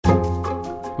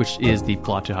which is the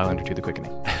plot to Highlander 2: The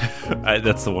Quickening.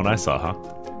 That's the one I saw, huh?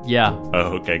 Yeah.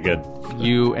 Oh, okay, good.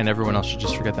 You and everyone else should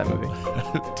just forget that movie.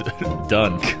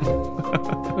 Done.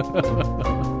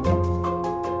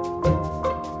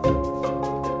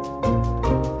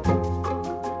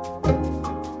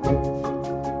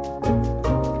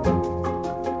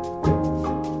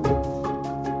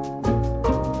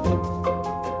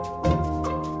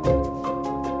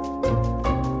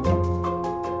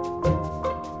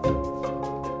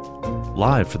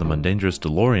 Live for the Mundangerous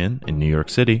DeLorean in New York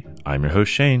City, I'm your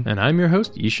host Shane. And I'm your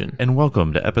host, Ishan. And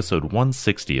welcome to episode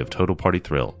 160 of Total Party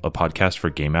Thrill, a podcast for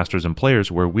game masters and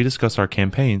players where we discuss our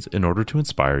campaigns in order to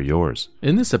inspire yours.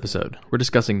 In this episode, we're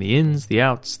discussing the ins, the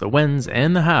outs, the whens,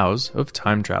 and the hows of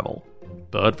time travel.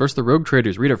 But first, the Rogue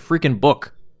Traders read a freaking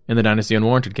book in the Dynasty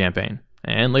Unwarranted campaign.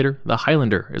 And later, the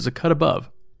Highlander is a cut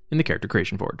above in the Character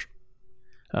Creation Forge.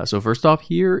 So first off,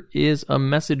 here is a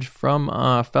message from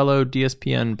a fellow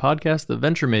DSPN podcast, the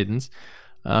Venture Maidens,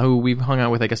 who we've hung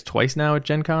out with, I guess, twice now at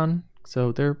Gen Con.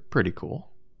 So they're pretty cool.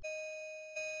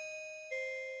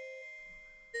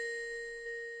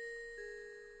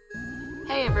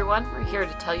 Hey everyone, we're here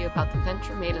to tell you about the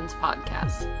Venture Maidens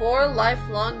podcast. For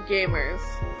lifelong gamers.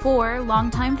 For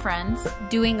longtime friends,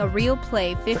 doing a real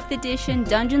play 5th edition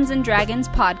Dungeons & Dragons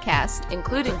podcast.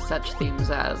 Including such themes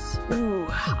as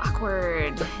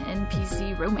Awkward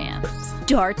NPC romance.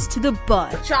 Darts to the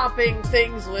butt. Chopping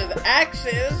things with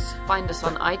axes. Find us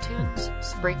on iTunes,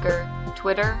 Spreaker,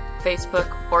 Twitter,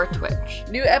 Facebook, or Twitch.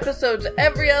 New episodes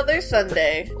every other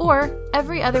Sunday. Or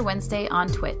every other Wednesday on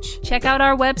Twitch. Check out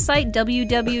our website,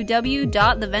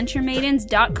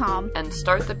 www.theventuremaidens.com. And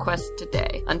start the quest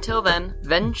today. Until then,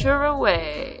 venture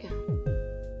away.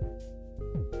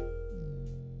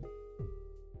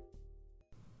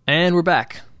 And we're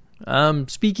back.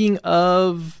 Speaking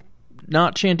of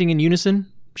not chanting in unison,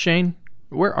 Shane,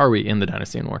 where are we in the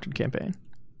Dynasty Unwarranted campaign?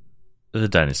 The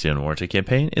Dynasty Unwarranted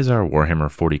campaign is our Warhammer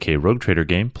 40k Rogue Trader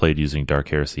game played using Dark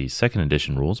Heresy 2nd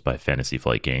Edition rules by Fantasy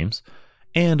Flight Games.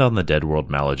 And on the Dead World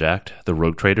Malajact, the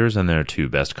Rogue Traders and their two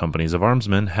best companies of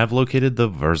armsmen have located the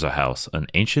Verza House, an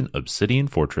ancient obsidian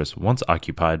fortress once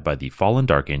occupied by the fallen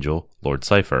Dark Angel, Lord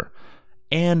Cypher.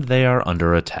 And they are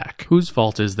under attack. Whose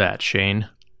fault is that, Shane?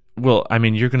 Well, I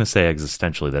mean, you're going to say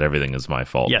existentially that everything is my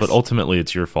fault, yes. But ultimately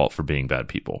it's your fault for being bad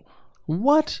people.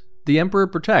 What? The Emperor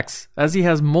protects, as he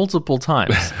has multiple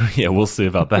times. Yeah, we'll see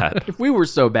about that. If we were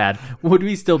so bad, would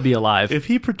we still be alive? If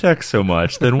he protects so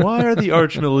much, then why are the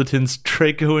arch-militants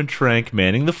Draco and Trank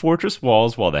manning the fortress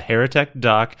walls while the heretic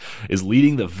Doc is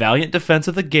leading the valiant defense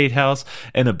of the gatehouse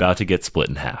and about to get split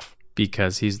in half?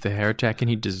 Because he's the heretic and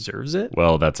he deserves it?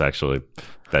 Well, that checks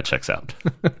out.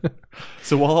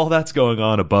 So while all that's going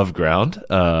on above ground,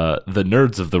 the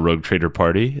nerds of the Rogue Trader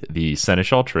party, the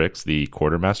Seneschal Trix, the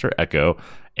Quartermaster Echo,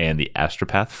 and the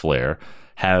Astropath Flare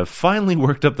have finally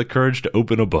worked up the courage to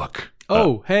open a book.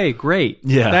 Hey, great.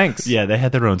 Yeah. Thanks. Yeah, they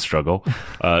had their own struggle.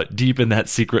 Deep in that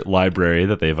secret library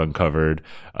that they've uncovered,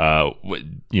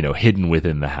 hidden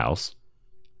within the house.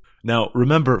 Now,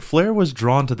 remember, Flare was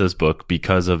drawn to this book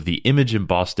because of the image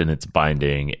embossed in its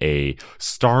binding, a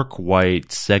stark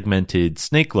white, segmented,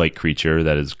 snake-like creature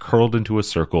that is curled into a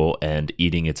circle and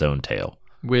eating its own tail.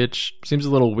 Which seems a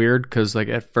little weird because,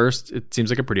 at first, it seems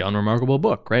like a pretty unremarkable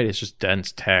book, right? It's just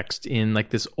dense text in,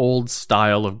 this old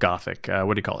style of Gothic.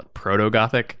 What do you call it?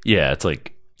 Proto-Gothic? Yeah, it's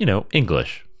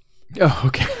English. Oh,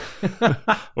 okay.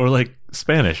 Or,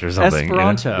 Spanish or something.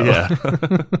 Esperanto. Yeah.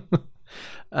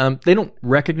 They don't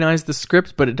recognize the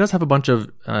script, but it does have a bunch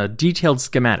of detailed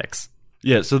schematics.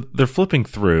 Yeah, so they're flipping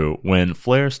through when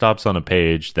Flare stops on a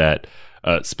page that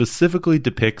specifically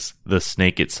depicts the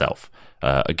snake itself.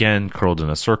 Again, curled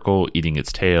in a circle, eating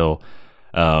its tail.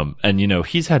 And,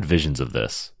 he's had visions of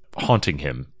this haunting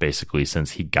him, basically,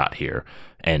 since he got here.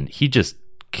 And he just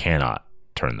cannot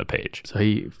turn the page. So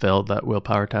he failed that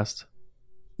willpower test?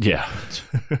 Yeah.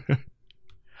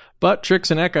 But Trix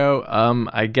and Echo,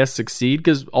 I guess, succeed,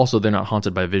 because also they're not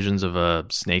haunted by visions of a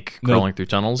snake crawling through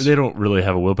tunnels. They don't really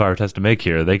have a willpower test to make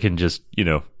here. They can just,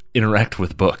 interact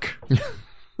with book.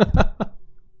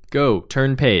 Go,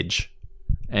 turn page.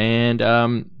 And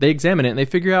they examine it, and they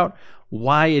figure out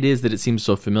why it is that it seems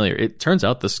so familiar. It turns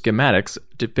out the schematics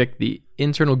depict the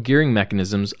internal gearing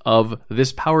mechanisms of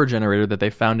this power generator that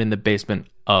they found in the basement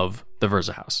of the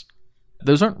Verza house.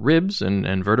 Those aren't ribs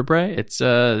and vertebrae. It's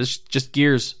just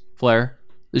gears, Flare.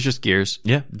 It's just gears.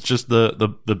 Yeah, it's just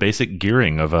the basic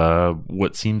gearing of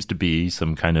what seems to be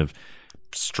some kind of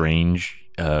strange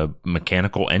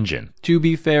mechanical engine. To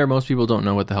be fair, most people don't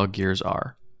know what the hell gears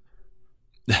are.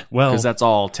 Well, because that's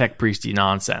all tech priesty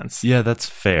nonsense. Yeah, that's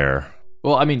fair.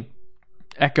 Well, I mean,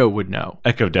 Echo would know.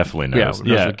 Echo definitely knows.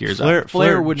 Yeah, knows what gears Flair, are.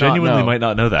 Flair would not genuinely know. might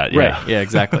not know that. Yeah. Right, yeah,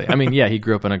 exactly. I mean, yeah, he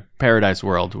grew up in a paradise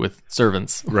world with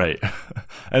servants. Right.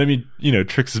 And I mean,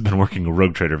 Trix has been working a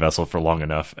Rogue Trader vessel for long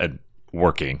enough and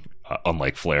working,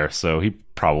 unlike Flair, so he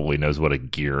probably knows what a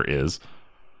gear is.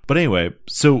 But anyway,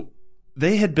 so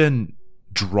they had been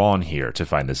drawn here to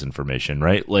find this information,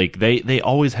 right? Like, they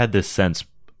always had this sense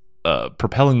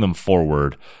propelling them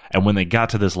forward, and when they got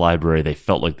to this library, they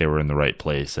felt like they were in the right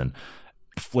place, and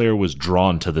Flair was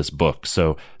drawn to this book,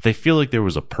 so they feel like there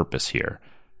was a purpose here.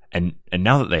 And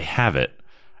now that they have it,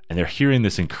 and they're hearing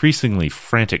this increasingly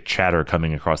frantic chatter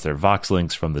coming across their Vox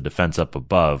links from the defense up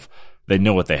above, they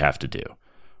know what they have to do.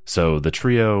 So the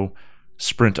trio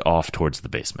sprint off towards the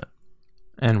basement.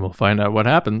 And we'll find out what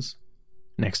happens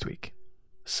next week.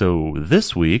 So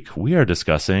this week, we are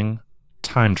discussing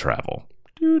time travel.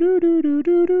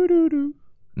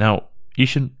 Now,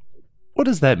 Ishan, what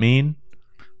does that mean?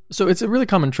 So it's a really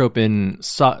common trope in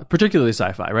particularly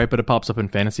sci-fi, right? But it pops up in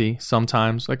fantasy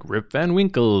sometimes, like Rip Van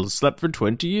Winkle slept for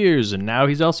 20 years and now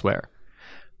he's elsewhere.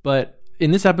 But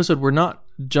in this episode, we're not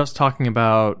just talking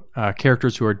about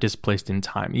characters who are displaced in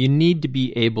time. You need to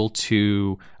be able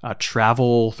to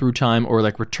travel through time or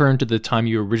like return to the time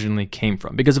you originally came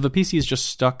from. Because if a PC is just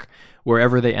stuck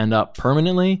wherever they end up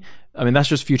permanently, I mean, that's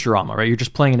just Futurama, right? You're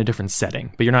just playing in a different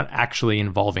setting, but you're not actually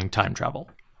involving time travel.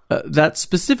 That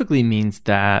specifically means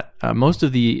that most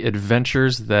of the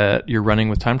adventures that you're running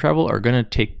with time travel are going to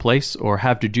take place or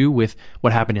have to do with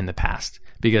what happened in the past.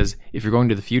 Because if you're going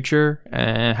to the future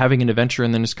and having an adventure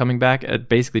and then just coming back, it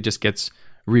basically just gets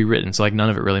rewritten. So like none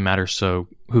of it really matters. So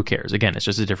who cares? Again, it's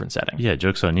just a different setting. Yeah,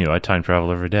 joke's on you. I time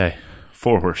travel every day.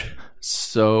 Forward.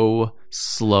 So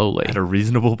slowly. At a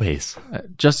reasonable pace.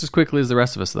 Just as quickly as the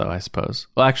rest of us, though, I suppose.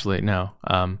 Well, actually, no.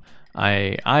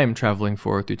 I am traveling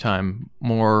forward through time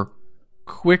more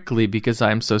quickly because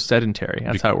I'm so sedentary.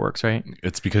 That's how it works, right?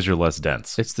 It's because you're less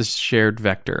dense. It's the shared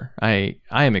vector. I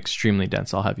am extremely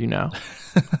dense, I'll have you know.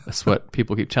 That's what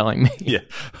people keep telling me. Yeah,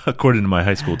 according to my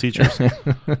high school teachers.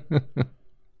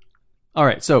 All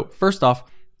right, so first off,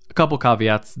 a couple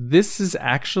caveats. This is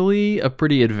actually a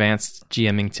pretty advanced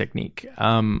GMing technique.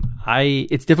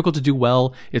 It's difficult to do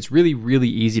well. It's really, really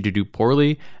easy to do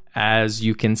poorly, as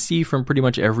you can see from pretty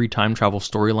much every time travel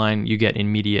storyline you get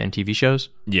in media and TV shows.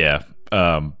 Yeah,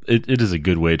 it is a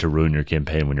good way to ruin your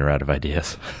campaign when you're out of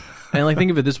ideas. And like,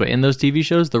 think of it this way. In those TV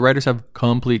shows, the writers have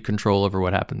complete control over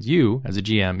what happens. You, as a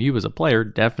GM, you as a player,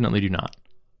 definitely do not.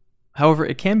 However,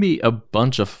 it can be a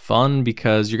bunch of fun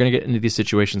because you're going to get into these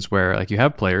situations where like you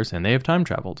have players and they have time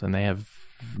traveled and they have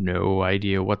no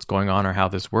idea what's going on or how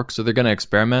this works. So they're going to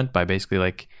experiment by basically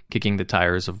like kicking the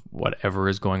tires of whatever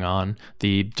is going on.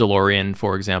 The DeLorean,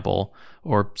 for example,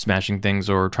 or smashing things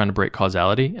or trying to break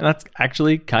causality. And that's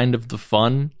actually kind of the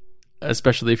fun,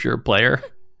 especially if you're a player.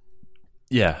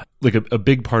 Yeah, like a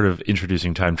big part of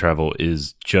introducing time travel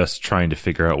is just trying to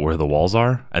figure out where the walls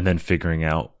are and then figuring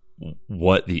out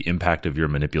what the impact of your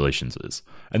manipulations is.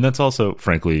 And that's also,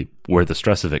 frankly, where the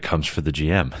stress of it comes for the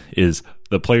GM, is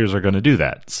the players are going to do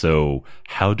that. So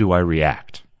how do I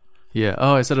react? Yeah.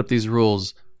 Oh, I set up these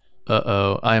rules.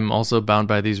 Uh-oh, I'm also bound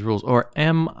by these rules. Or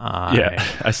am I? Yeah,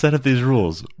 I set up these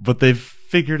rules, but they've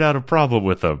figured out a problem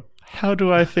with them. How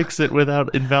do I fix it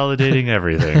without invalidating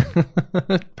everything?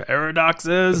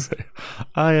 Paradoxes.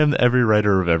 I am every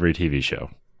writer of every TV show.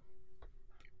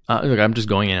 Look, I'm just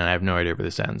going in and I have no idea where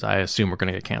this ends. I assume we're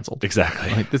going to get canceled. Exactly.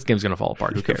 Like, this game's going to fall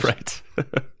apart. Who cares? Right.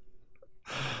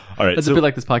 All right. It's a bit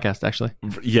like this podcast, actually.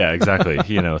 Yeah, exactly.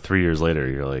 3 years later,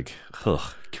 you're like, ugh,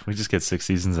 can we just get 6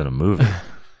 seasons in a movie?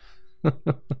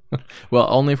 Well,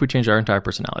 only if we change our entire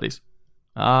personalities.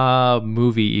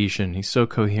 Movie Ishan. He's so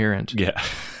coherent. Yeah.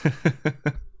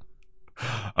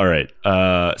 All right.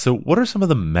 So what are some of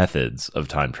the methods of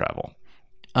time travel?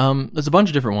 There's a bunch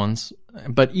of different ones,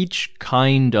 but each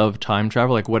kind of time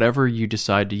travel, like whatever you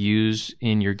decide to use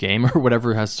in your game or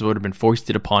whatever has sort of been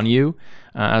foisted upon you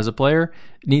as a player,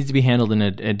 needs to be handled in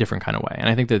a different kind of way. And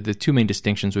I think that the two main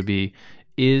distinctions would be,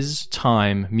 is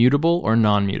time mutable or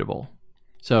non-mutable?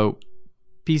 So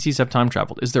PCs have time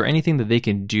traveled. Is there anything that they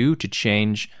can do to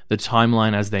change the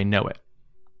timeline as they know it?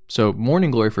 So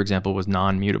Morning Glory, for example, was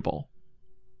non-mutable.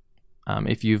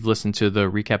 If you've listened to the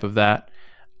recap of that,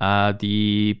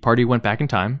 the party went back in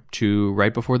time to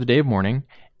right before the day of mourning,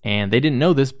 and they didn't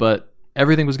know this, but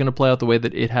everything was going to play out the way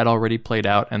that it had already played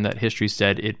out and that history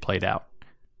said it played out.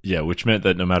 Yeah, which meant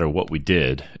that no matter what we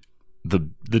did, the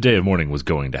day of mourning was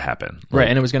going to happen. Right,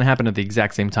 and it was going to happen at the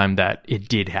exact same time that it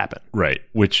did happen. Right,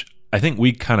 which I think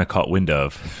we kind of caught wind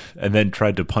of and then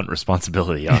tried to punt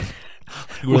responsibility on.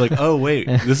 We're like, oh, wait,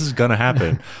 this is going to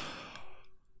happen.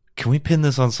 Can we pin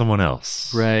this on someone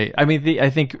else? Right. I mean, I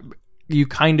think you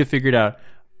kind of figured out,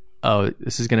 oh,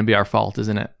 this is going to be our fault,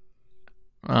 isn't it?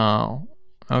 Oh,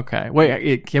 okay.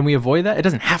 Wait, can we avoid that? It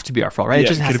doesn't have to be our fault, right? It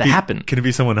just has to happen. Can it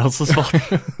be someone else's fault?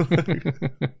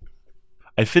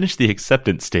 I finished the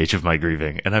acceptance stage of my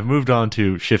grieving, and I've moved on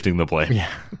to shifting the blame.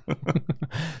 Yeah.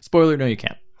 Spoiler, no, you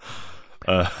can't.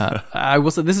 I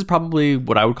will say this is probably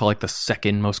what I would call like the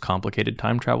second most complicated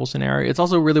time travel scenario. It's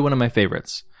also really one of my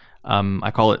favorites.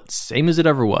 I call it Same as It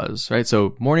Ever Was, right?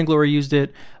 So Morning Glory used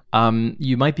it.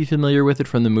 You might be familiar with it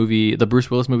from the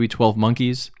Bruce Willis movie 12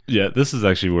 Monkeys. Yeah, this is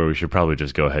actually where we should probably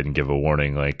just go ahead and give a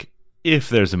warning. Like, if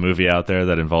there's a movie out there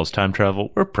that involves time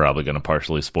travel, we're probably going to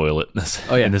partially spoil it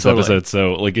in this episode.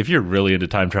 So, like, if you're really into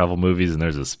time travel movies and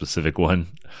there's a specific one,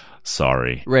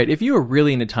 sorry. Right. If you are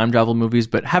really into time travel movies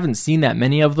but haven't seen that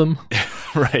many of them,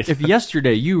 right. If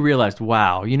yesterday you realized,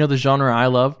 wow, you know the genre I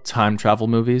love, time travel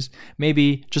movies,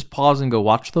 maybe just pause and go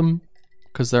watch them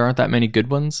because there aren't that many good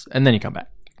ones, and then you come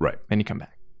back. Right. Then you come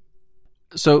back.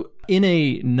 So in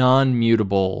a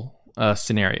non-mutable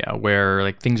scenario where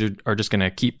like things are just going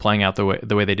to keep playing out the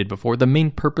way they did before, the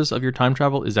main purpose of your time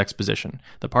travel is exposition.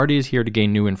 The party is here to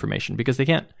gain new information because they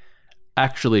can't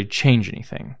actually change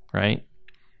anything, right?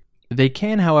 They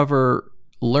can, however,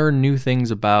 learn new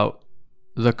things about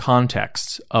the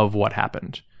context of what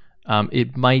happened.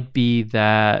 It might be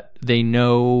that they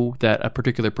know that a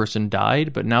particular person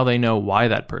died, but now they know why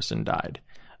that person died,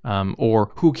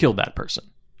 or who killed that person.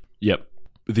 Yep.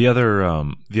 The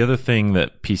other thing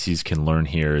that PCs can learn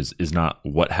here is not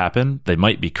what happened. They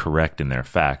might be correct in their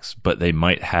facts, but they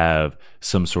might have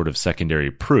some sort of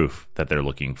secondary proof that they're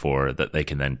looking for that they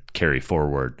can then carry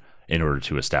forward in order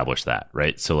to establish that,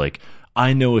 right? So, like,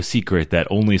 I know a secret that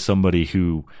only somebody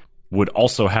who would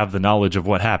also have the knowledge of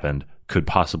what happened could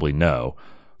possibly know.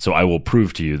 So I will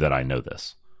prove to you that I know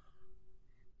this.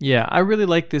 Yeah, I really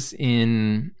like this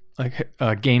in like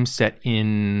a game set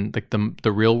in like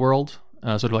the real world.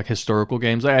 Sort of like historical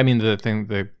games. I mean,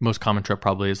 the most common trope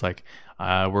probably is like,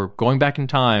 we're going back in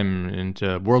time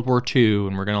into World War II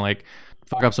and we're going to like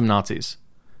fuck up some Nazis.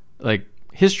 Like,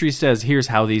 history says here's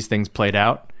how these things played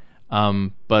out.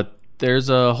 But there's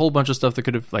a whole bunch of stuff that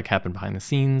could have like happened behind the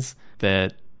scenes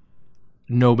that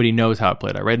nobody knows how it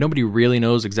played out, right? Nobody really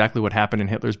knows exactly what happened in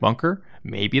Hitler's bunker.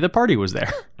 Maybe the party was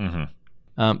there.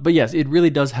 Mm-hmm. But yes, it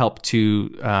really does help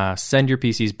to send your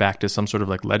PCs back to some sort of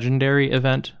like legendary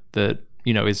event that,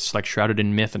 you know, is like shrouded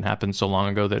in myth and happened so long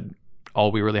ago that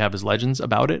all we really have is legends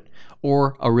about it,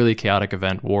 or a really chaotic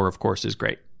event. War, of course, is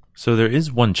great. So there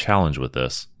is one challenge with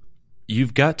this.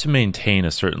 You've got to maintain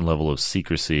a certain level of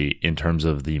secrecy in terms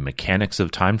of the mechanics of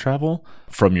time travel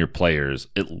from your players,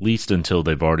 at least until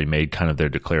they've already made kind of their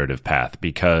declarative path.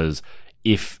 Because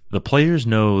if the players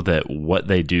know that what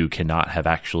they do cannot have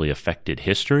actually affected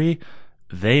history,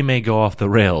 they may go off the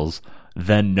rails,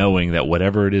 then knowing that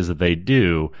whatever it is that they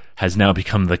do has now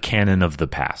become the canon of the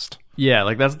past. Yeah,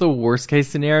 like that's the worst case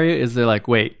scenario. Is they're like,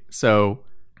 wait, so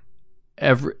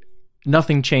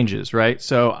nothing changes, right?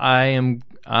 So I'm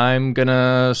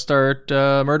gonna start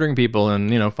murdering people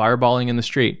and, you know, fireballing in the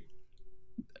street.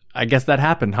 I guess that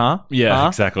happened, huh? Yeah, huh?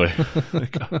 Exactly.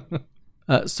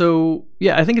 So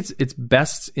yeah, I think it's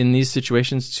best in these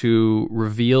situations to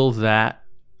reveal that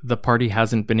the party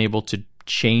hasn't been able to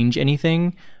change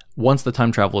anything once the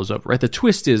time travel is over, right? The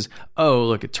twist is, oh,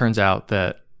 look, it turns out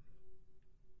that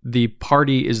the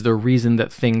party is the reason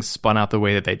that things spun out the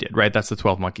way that they did, right? That's the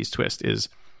 12 Monkeys twist, is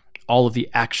all of the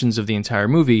actions of the entire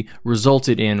movie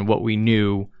resulted in what we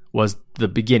knew was the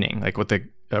beginning, like what the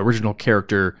original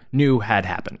character knew had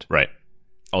happened. Right.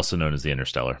 Also known as the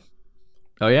Interstellar.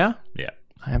 Oh, yeah? Yeah.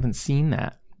 I haven't seen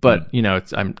that. But, you know,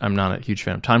 I'm not a huge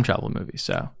fan of time travel movies,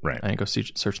 so right. I didn't go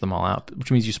search them all out,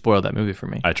 which means you spoiled that movie for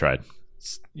me. I tried.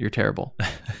 You're terrible.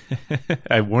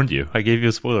 I warned you. I gave you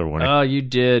a spoiler warning. Oh, you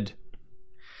did.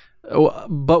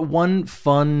 But one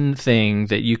fun thing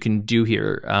that you can do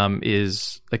here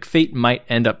is, like, fate might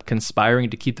end up conspiring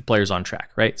to keep the players on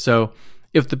track, right? So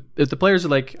if the players are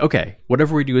like, okay,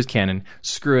 whatever we do is canon,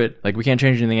 screw it, like, we can't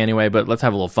change anything anyway, but let's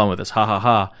have a little fun with this, ha ha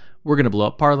ha, we're going to blow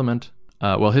up Parliament.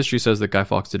 Well, history says that Guy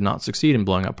Fawkes did not succeed in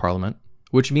blowing up Parliament,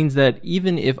 which means that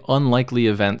even if unlikely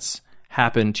events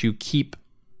happen to keep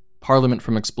Parliament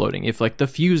from exploding, if like the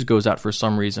fuse goes out for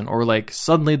some reason, or like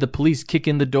suddenly the police kick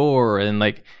in the door and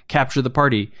like capture the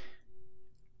party,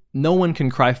 no one can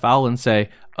cry foul and say,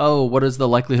 oh, what is the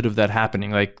likelihood of that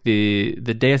happening? Like the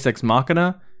Deus Ex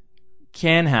Machina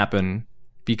can happen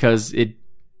because it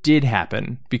did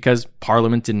happen, because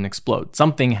Parliament didn't explode.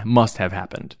 Something must have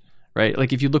happened, right?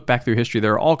 Like if you look back through history,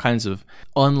 there are all kinds of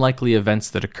unlikely events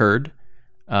that occurred,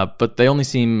 but they only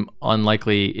seem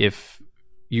unlikely if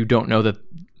you don't know that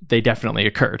they definitely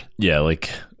occurred. Yeah, like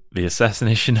the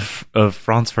assassination of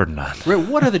Franz Ferdinand. Right,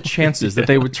 what are the chances that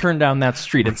they would turn down that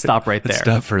street and stop right there?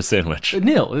 Stop for a sandwich.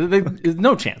 Nil.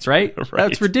 No chance, right? Right.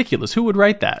 That's ridiculous. Who would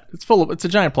write that? It's a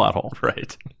giant plot hole.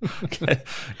 Right.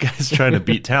 Guy's trying to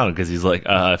beat town because he's like,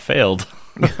 I failed.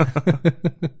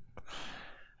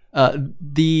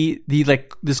 The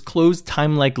like this closed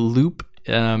time like loop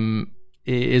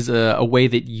is a way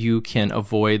that you can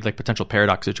avoid like potential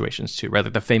paradox situations too, right?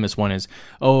 Like the famous one is,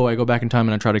 oh, I go back in time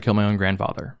and I try to kill my own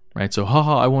grandfather, right? So,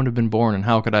 I won't have been born, and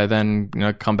how could I then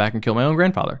come back and kill my own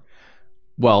grandfather?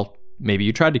 Well, maybe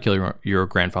you tried to kill your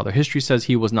grandfather. History says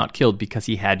he was not killed because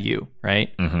he had you,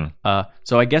 right? Mm-hmm.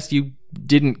 So I guess you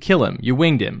didn't kill him. You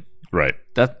winged him. Right.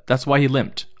 That's why he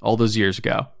limped all those years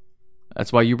ago.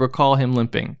 That's why you recall him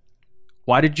limping.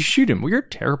 Why did you shoot him? Well, you're a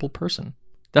terrible person.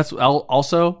 That's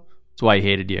why he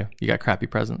hated you. You got crappy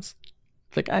presents.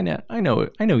 Like, I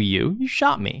know you. You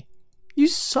shot me. You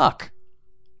suck.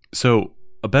 So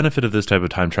a benefit of this type of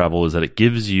time travel is that it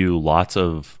gives you lots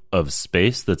of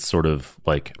space that's sort of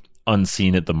like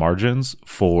unseen at the margins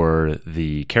for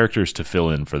the characters to fill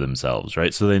in for themselves,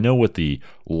 right? So they know what the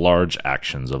large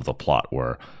actions of the plot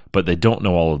were, but they don't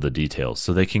know all of the details.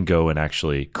 So they can go and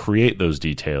actually create those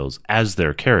details as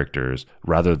their characters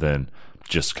rather than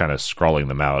just kind of scrawling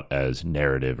them out as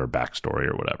narrative or backstory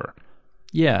or whatever.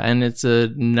 Yeah, and it's a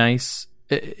nice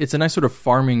sort of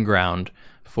farming ground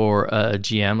for a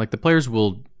GM. Like the players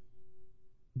will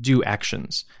do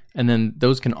actions, and then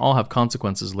those can all have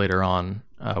consequences later on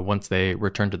once they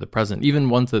return to the present, even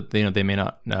ones that they may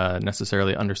not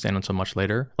necessarily understand until much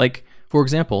later. Like, for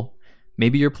example,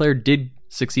 maybe your player did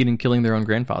succeed in killing their own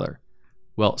grandfather.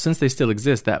 Well, since they still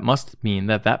exist, that must mean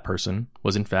that person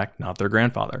was in fact not their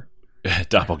grandfather.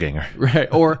 Doppelganger. Right.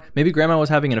 Or maybe grandma was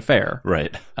having an affair.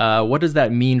 Right. What does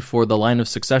that mean for the line of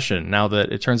succession now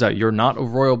that it turns out you're not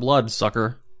of royal blood,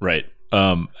 sucker? Right.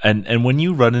 And when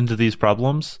you run into these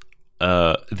problems,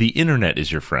 the internet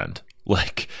is your friend.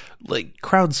 Like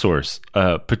crowdsource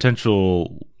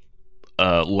potential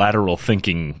lateral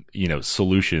thinking,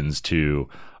 solutions to,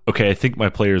 okay, I think my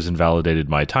players invalidated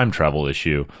my time travel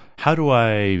issue. How do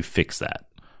I fix that?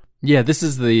 Yeah, this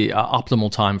is the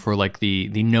optimal time for like the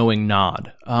knowing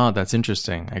nod. Oh, that's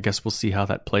interesting. I guess we'll see how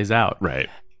that plays out. Right.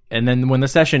 And then when the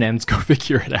session ends, go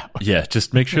figure it out. Yeah,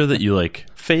 just make sure that you like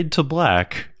fade to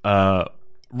black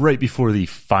right before the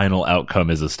final outcome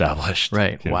is established.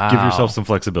 Right. Wow. Give yourself some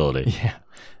flexibility. Yeah.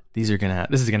 This is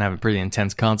gonna have pretty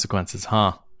intense consequences,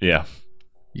 huh? Yeah.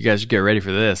 You guys should get ready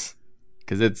for this,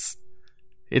 because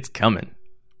it's coming.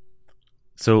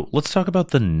 So let's talk about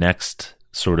the next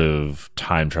sort of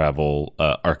time travel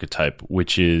archetype,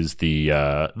 which is the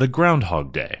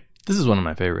Groundhog Day. This is one of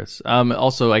my favorites.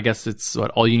 Also, I guess it's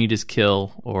what All You Need Is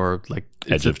Kill, or like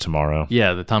Edge of Tomorrow.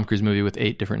 Yeah, the Tom Cruise movie with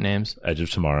 8 different names. Edge of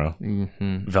Tomorrow.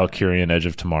 Mm-hmm. Valkyrian Edge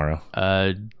of Tomorrow.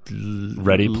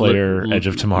 Ready Player Edge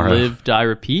of Tomorrow. Live, Die,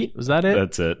 Repeat. Was that it?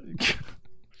 That's it.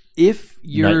 If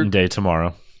you're Night and Day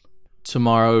Tomorrow.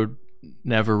 Tomorrow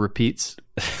never repeats.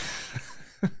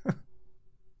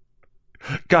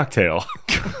 Cocktail.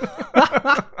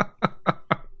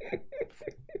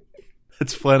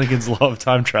 It's Flanagan's Law of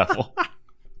Time Travel.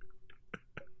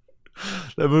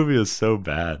 That movie is so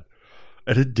bad,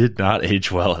 and it did not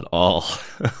age well at all.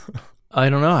 I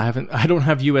don't know. I don't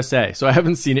have USA, so I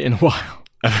haven't seen it in a while.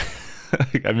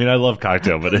 I mean, I love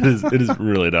Cocktail, but it is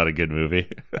really not a good movie.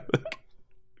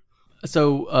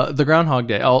 So the Groundhog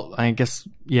Day. I guess,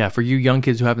 yeah. For you young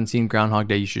kids who haven't seen Groundhog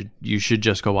Day, you should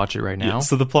just go watch it right now. Yeah,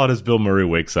 so the plot is Bill Murray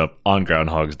wakes up on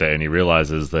Groundhog's Day and he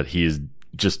realizes that he's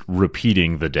just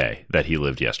repeating the day that he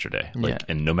lived yesterday.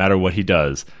 And no matter what he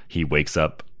does, he wakes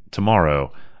up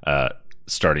tomorrow,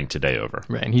 starting today over.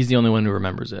 Right, and he's the only one who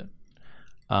remembers it.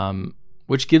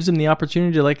 Which gives him the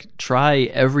opportunity to like try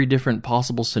every different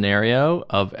possible scenario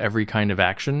of every kind of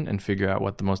action and figure out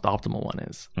what the most optimal one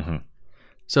is. Mm-hmm.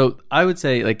 So I would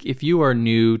say, like, if you are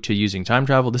new to using time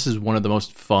travel, this is one of the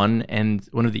most fun and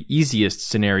one of the easiest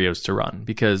scenarios to run,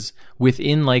 because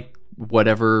within like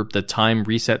whatever the time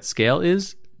reset scale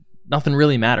is, nothing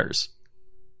really matters.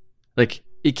 Like,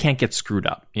 it can't get screwed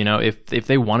up. If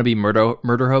they want to be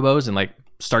murder hobos and like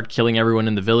start killing everyone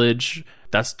in the village,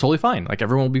 that's totally fine. Like,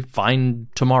 everyone will be fine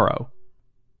tomorrow.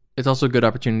 It's also a good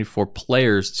opportunity for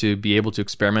players to be able to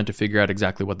experiment to figure out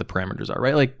exactly what the parameters are,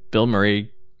 right? Like, Bill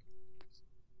Murray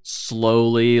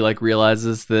slowly like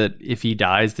realizes that if he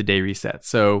dies, the day resets.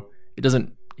 So he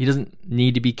doesn't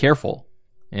need to be careful.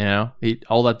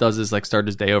 All that does is like start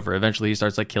his day over. Eventually he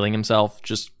starts like killing himself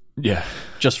just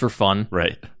for fun.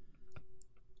 Right.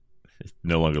 It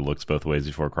no longer looks both ways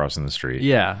before crossing the street.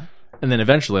 Yeah. And then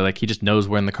eventually like he just knows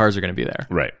when the cars are going to be there.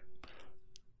 Right.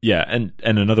 Yeah, and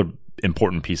another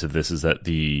important piece of this is that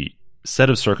the set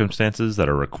of circumstances that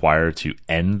are required to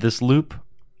end this loop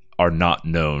are not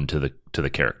known to the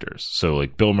characters. So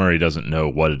like Bill Murray doesn't know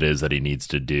what it is that he needs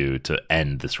to do to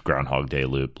end this Groundhog Day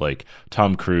loop. Like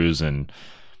Tom Cruise and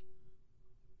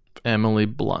Emily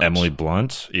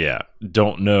Blunt, yeah,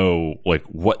 don't know like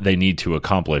what they need to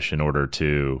accomplish in order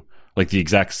to, like, the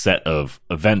exact set of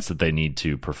events that they need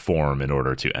to perform in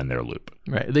order to end their loop.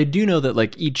 Right. They do know that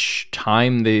like each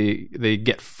time they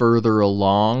get further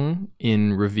along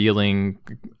in revealing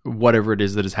whatever it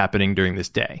is that is happening during this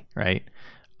day, right?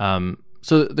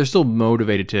 So they're still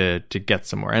motivated to get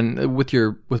somewhere. And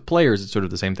with players, it's sort of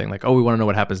the same thing. Like, oh, we want to know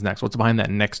what happens next. What's behind that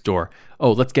next door?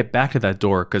 Oh, let's get back to that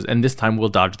door and this time we'll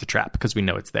dodge the trap because we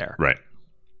know it's there. Right.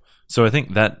 So I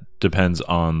think that depends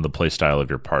on the play style of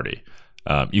your party.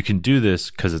 You can do this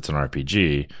because it's an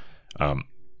RPG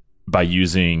by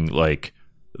using like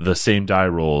the same die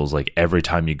rolls like every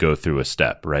time you go through a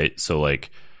step, right? So like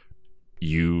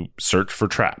you search for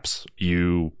traps,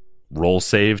 you roll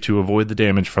save to avoid the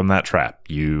damage from that trap,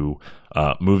 you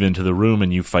move into the room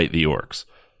and you fight the orcs.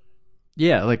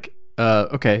 Yeah, like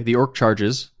okay, the orc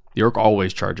charges. The orc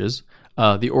always charges.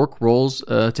 The orc rolls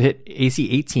to hit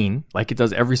AC 18 like it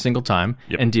does every single time,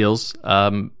 and deals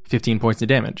 15 points of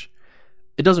damage.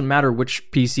 It doesn't matter which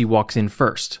PC walks in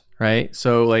first, right?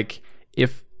 So like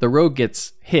if the rogue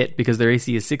gets hit because their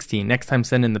AC is 16, next time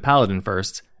send in the paladin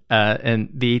first, and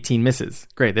the 18 misses.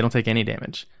 Great, they don't take any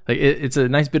damage. Like it's a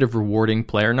nice bit of rewarding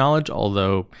player knowledge,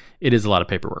 although it is a lot of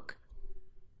paperwork.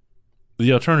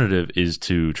 The alternative is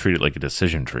to treat it like a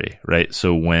decision tree, right?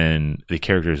 So when the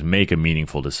characters make a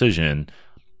meaningful decision,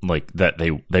 like that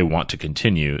they want to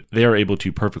continue, they are able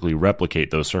to perfectly replicate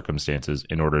those circumstances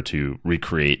in order to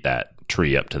recreate that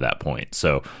tree up to that point.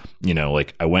 So, you know,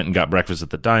 like I went and got breakfast at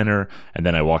the diner, and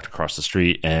then I walked across the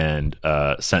street and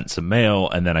sent some mail,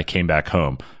 and then I came back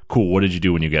home. Cool, what did you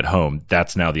do when you get home?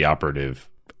 That's now the operative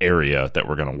area that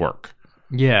we're going to work.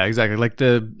 Yeah, exactly. Like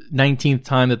the 19th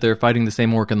time that they're fighting the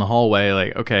same orc in the hallway,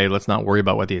 like, okay, let's not worry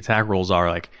about what the attack rolls are.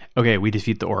 Like, okay, we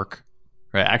defeat the orc,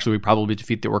 right? Actually, we probably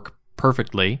defeat the orc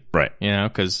perfectly, right? You know,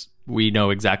 because we know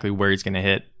exactly where he's going to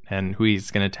hit and who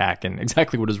he's going to attack and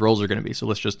exactly what his rolls are going to be. So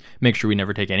let's just make sure we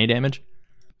never take any damage.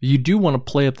 You do want to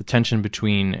play up the tension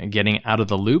between getting out of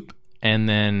the loop and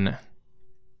then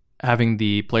having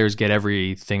the players get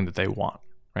everything that they want,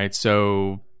 right?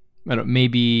 So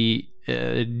maybe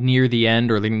near the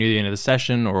end or near the end of the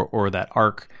session or that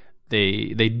arc,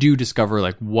 they do discover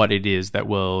like what it is that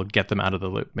will get them out of the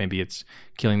loop. Maybe it's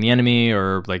killing the enemy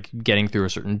or like getting through a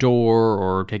certain door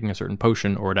or taking a certain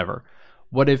potion or whatever.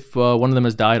 What if one of them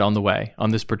has died on the way on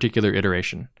this particular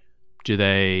iteration? Do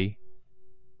they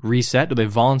reset? Do they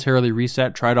voluntarily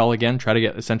reset, try it all again, try to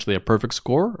get essentially a perfect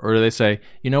score? Or do they say,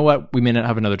 you know what, we may not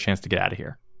have another chance to get out of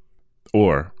here?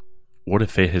 Or what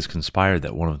if fate has conspired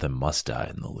that one of them must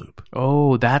die in the loop?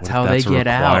 Oh, that's how they get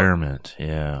out. Requirement.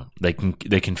 Yeah, they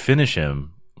can finish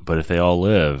him, but if they all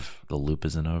live, the loop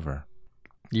isn't over.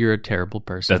 You're a terrible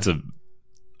person.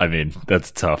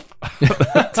 That's tough.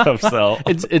 Tough sell.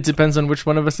 It depends on which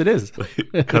one of us it is.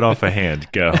 Cut off a hand.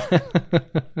 Go.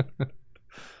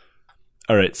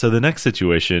 All right. So the next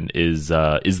situation is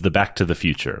the Back to the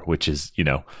Future, which is,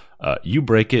 you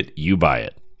break it, you buy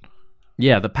it.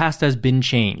 Yeah, the past has been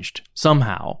changed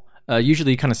somehow.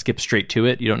 Usually you kind of skip straight to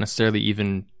it. You don't necessarily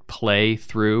even play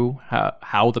through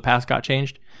how the past got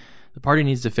changed. The party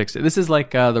needs to fix it. This is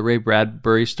like the Ray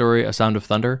Bradbury story, A Sound of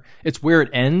Thunder. It's where it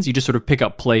ends. You just sort of pick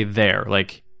up play there.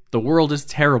 Like, the world is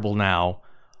terrible now.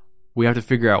 We have to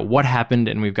figure out what happened,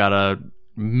 and we've got to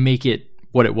make it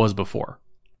what it was before.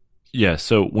 Yeah,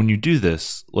 so when you do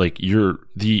this, like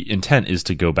the intent is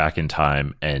to go back in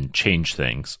time and change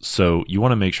things. So you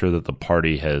want to make sure that the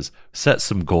party has set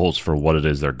some goals for what it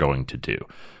is they're going to do,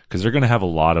 because they're going to have a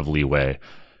lot of leeway.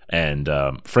 And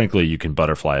frankly, you can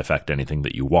butterfly effect anything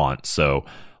that you want. So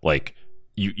like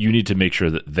you need to make sure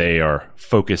that they are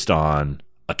focused on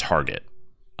a target.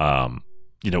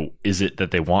 Is it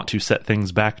that they want to set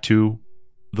things back to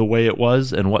the way it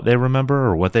was and what they remember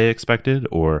or what they expected,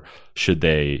 or should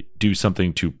they do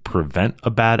something to prevent a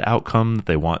bad outcome that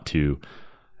they want to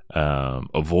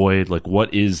avoid? Like,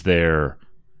 what is their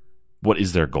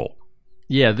goal?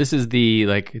 Yeah, this is the,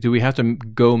 like, do we have to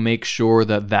go make sure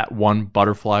that one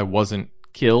butterfly wasn't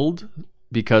killed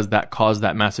because that caused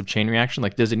that massive chain reaction?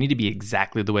 Like, does it need to be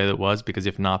exactly the way that it was? Because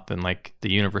if not, then, like, the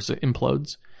universe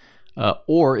implodes.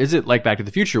 Or is it like Back to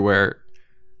the Future where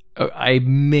I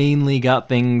mainly got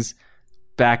things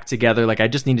back together? Like, I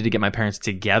just needed to get my parents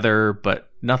together, but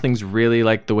nothing's really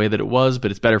like the way that it was,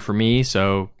 but it's better for me,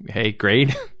 so, hey,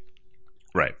 great.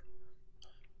 Right.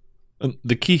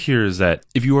 The key here is that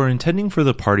if you are intending for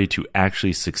the party to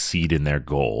actually succeed in their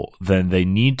goal, then they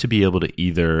need to be able to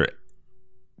either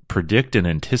predict and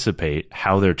anticipate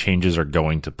how their changes are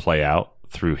going to play out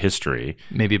through history.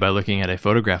 Maybe by looking at a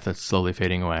photograph that's slowly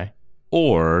fading away.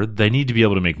 Or they need to be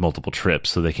able to make multiple trips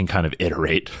so they can kind of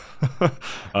iterate.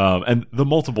 And the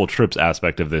multiple trips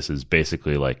aspect of this is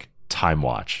basically like Time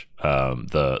Watch,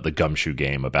 the gumshoe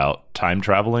game about time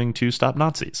traveling to stop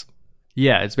Nazis.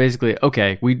 Yeah, it's basically,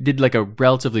 okay, we did like a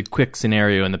relatively quick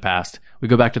scenario in the past. We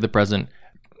go back to the present.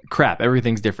 Crap,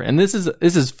 everything's different. And this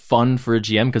is fun for a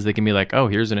GM because they can be like, oh,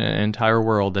 here's an entire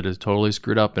world that is totally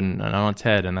screwed up and on its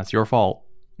head, and that's your fault.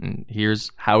 And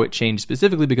here's how it changed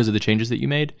specifically because of the changes that you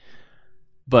made.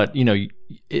 But,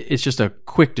 it's just a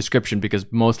quick description because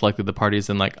most likely the party is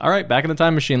then like, all right, back in the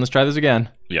time machine, let's try this again.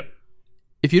 Yep.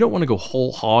 If you don't want to go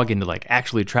whole hog into like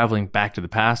actually traveling back to the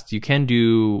past, you can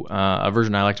do a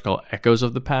version I like to call Echoes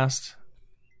of the Past.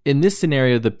 In this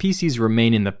scenario, the PCs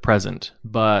remain in the present,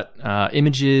 but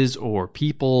images or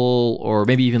people or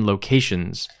maybe even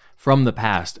locations from the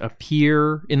past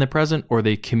appear in the present or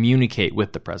they communicate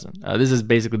with the present. This is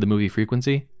basically the movie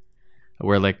Frequency,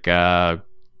 where like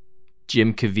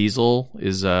Jim Caviezel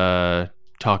is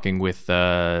talking with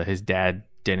his dad,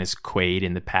 Dennis Quaid,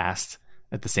 in the past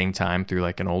at the same time through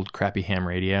like an old crappy ham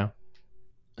radio.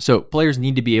 So players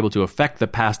need to be able to affect the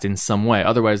past in some way.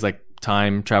 Otherwise, like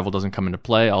time travel doesn't come into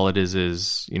play. All it is,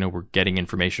 we're getting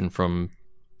information from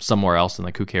somewhere else and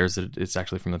like who cares that it's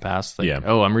actually from the past? Like,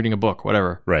 oh, I'm reading a book,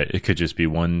 whatever. Right. It could just be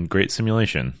one great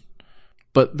simulation.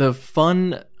 But the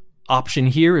fun option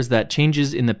here is that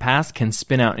changes in the past can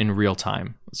spin out in real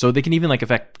time. So they can even like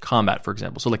affect combat, for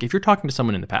example. So like if you're talking to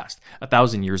someone in the past,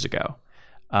 1,000 years ago,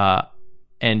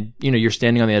 and you're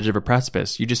standing on the edge of a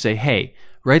precipice, you just say, hey,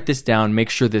 write this down,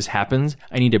 make sure this happens.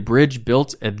 I need a bridge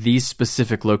built at these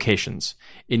specific locations.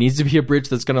 It needs to be a bridge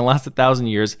that's going to last 1,000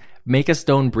 years. Make a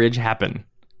stone bridge happen.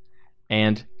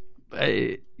 And,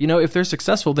 if they're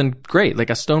successful, then great.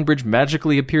 Like a stone bridge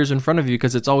magically appears in front of you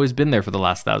because it's always been there for the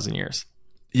last 1,000 years.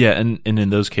 Yeah, and in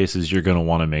those cases, you're going to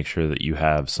want to make sure that you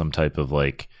have some type of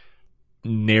like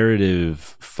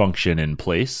narrative function in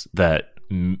place that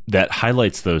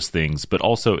highlights those things, but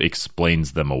also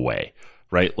explains them away,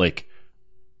 right? Like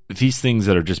these things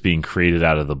that are just being created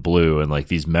out of the blue and like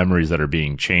these memories that are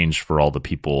being changed for all the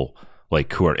people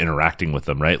like who are interacting with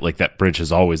them, right? Like that bridge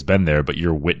has always been there, but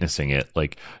you're witnessing it.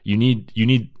 Like you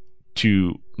need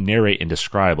to narrate and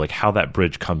describe like how that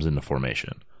bridge comes into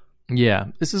formation. Yeah,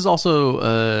 this is also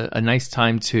a nice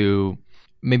time to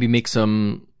maybe make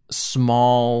some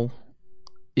small,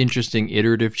 interesting,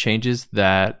 iterative changes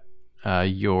that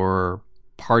your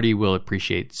party will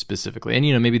appreciate specifically.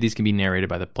 And, maybe these can be narrated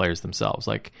by the players themselves.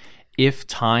 Like if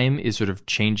time is sort of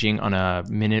changing on a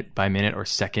minute by minute or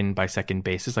second by second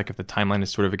basis, like if the timeline is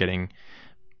sort of getting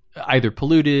either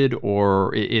polluted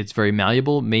or it's very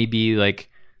malleable, maybe like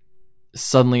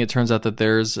suddenly it turns out that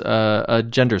there's a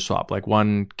gender swap. Like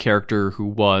one character who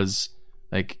was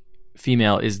like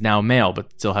female is now male,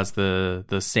 but still has the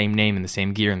same name and the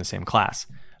same gear and the same class.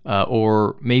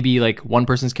 Or maybe like one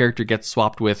person's character gets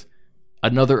swapped with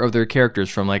another of their characters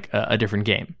from like a different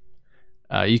game.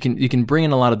 You can bring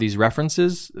in a lot of these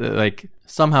references, like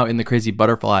somehow in the crazy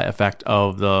butterfly effect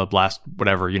of the last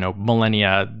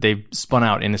millennia, they've spun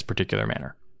out in this particular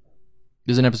manner.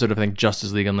 There's an episode of I think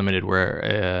Justice League Unlimited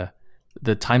where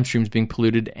the time stream's being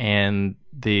polluted and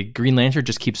the Green Lantern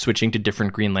just keeps switching to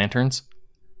different Green Lanterns.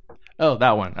 Oh,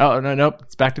 that one. Oh, nope.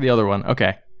 It's back to the other one.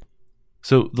 Okay.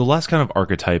 So the last kind of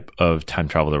archetype of time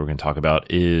travel that we're going to talk about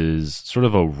is sort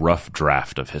of a rough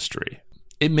draft of history.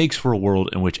 It makes for a world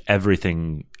in which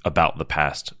everything about the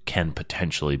past can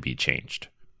potentially be changed.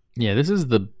 Yeah, this is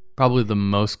probably the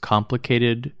most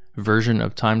complicated version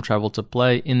of time travel to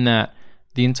play in that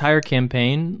the entire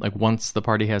campaign, like once the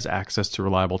party has access to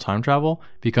reliable time travel,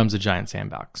 becomes a giant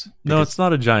sandbox. No, it's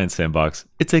not a giant sandbox.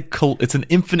 It's an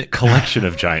infinite collection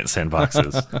of giant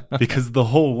sandboxes because the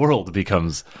whole world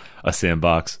becomes a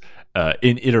sandbox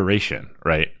in iteration,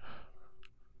 right?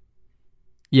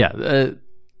 Yeah,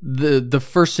 the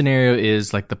first scenario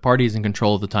is like the party is in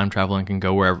control of the time travel and can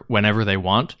go whenever they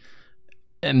want,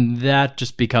 and that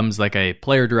just becomes like a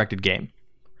player-directed game.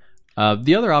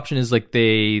 The other option is like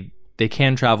they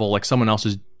can travel, like someone else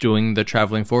is doing the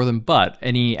traveling for them, but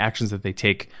any actions that they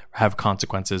take have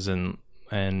consequences and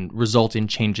result in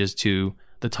changes to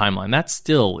the timeline. That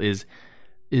still is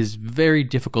very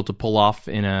difficult to pull off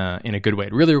in a good way.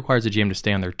 It really requires a GM to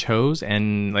stay on their toes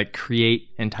and like create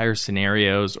entire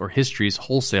scenarios or histories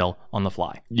wholesale on the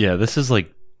fly. Yeah, this is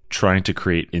like trying to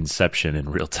create Inception in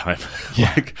real time.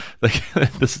 Yeah. like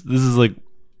this is like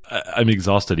I'm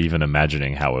exhausted even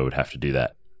imagining how I would have to do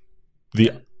that.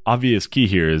 The obvious key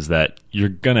here is that you're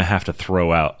going to have to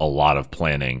throw out a lot of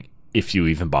planning if you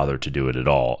even bother to do it at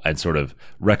all, and sort of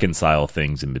reconcile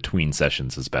things in between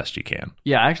sessions as best you can.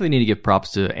 Yeah, I actually need to give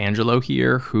props to Angelo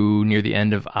here, who near the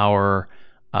end of our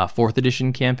 4th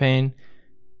edition campaign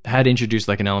had introduced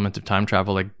like an element of time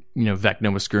travel, like, you know,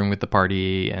 Vecna was screwing with the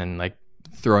party and like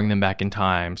throwing them back in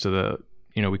time so that,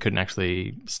 you know, we couldn't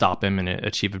actually stop him and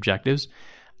achieve objectives.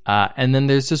 And then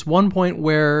there's this one point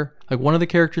where like one of the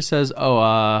characters says,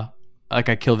 like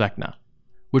I kill Vecna,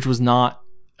 which was not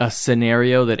a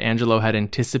scenario that Angelo had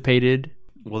anticipated.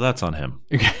 Well, that's on him.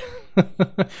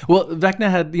 Well, Vecna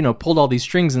had, you know, pulled all these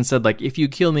strings and said, like, if you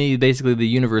kill me, basically the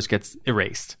universe gets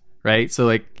erased, right? So,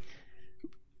 like,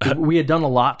 we had done a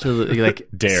lot to, like...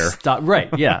 Dare. Stop.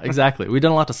 Right, yeah, exactly. We'd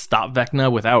done a lot to stop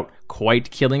Vecna without quite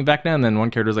killing Vecna, and then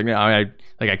one character was like, no,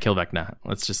 I kill Vecna.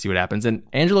 Let's just see what happens. And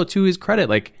Angelo, to his credit,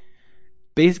 like,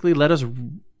 basically let us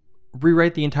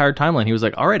rewrite the entire timeline. He was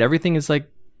like, all right, everything is, like,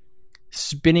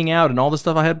 spinning out, and all the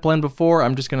stuff I had planned before,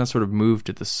 I'm just going to sort of move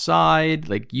to the side.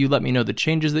 Like, you let me know the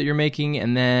changes that you're making,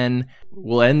 and then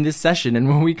we'll end this session, and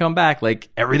when we come back, like,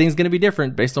 everything's going to be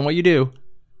different based on what you do.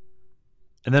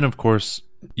 And then, of course,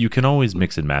 you can always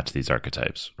mix and match these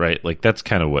archetypes, right? Like, that's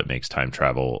kind of what makes time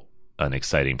travel an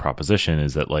exciting proposition,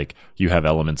 is that, like, you have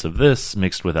elements of this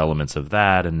mixed with elements of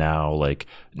that, and now, like,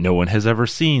 no one has ever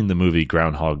seen the movie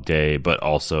Groundhog Day, but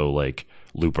also, like,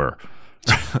 Looper.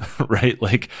 Right?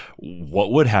 Like,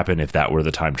 what would happen if that were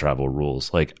the time travel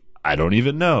rules? Like, I don't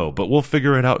even know, but we'll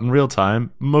figure it out in real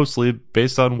time, mostly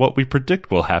based on what we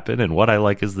predict will happen and what I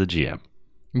like as the GM.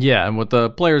 Yeah, and what the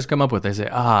players come up with, they say,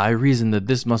 I reason that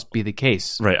this must be the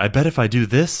case. Right. I bet if I do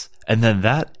this and then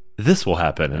this will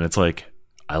happen. And it's like,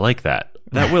 I like that.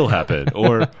 That will happen.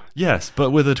 Or, yes, but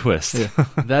with a twist. Yeah.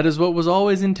 That is what was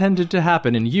always intended to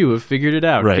happen, and you have figured it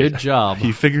out. Right. Good job.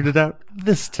 You figured it out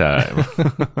this time.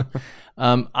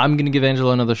 I'm going to give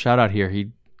Angelo another shout out here.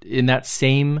 He, in that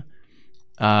same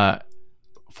 4th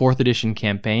edition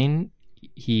campaign,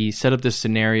 he set up this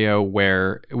scenario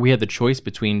where we had the choice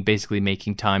between basically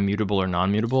making time mutable or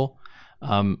non-mutable.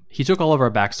 He took all of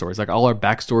our backstories, like all our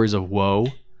backstories of woe,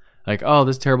 like, oh,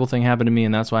 this terrible thing happened to me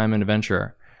and that's why I'm an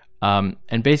adventurer.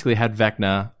 And basically had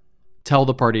Vecna tell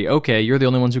the party, okay, you're the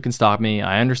only ones who can stop me.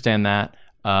 I understand that.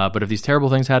 But if these terrible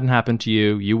things hadn't happened to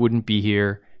you, you wouldn't be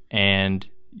here and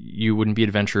you wouldn't be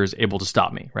adventurers able to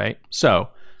stop me, right? So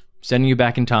sending you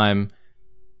back in time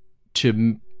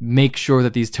to make sure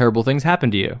that these terrible things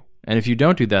happen to you. And if you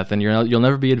don't do that, then you'll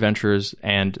never be adventurers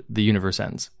and the universe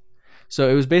ends. So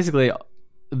it was basically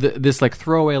this like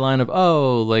throwaway line of,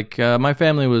 my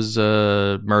family was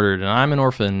murdered and I'm an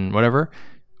orphan, whatever,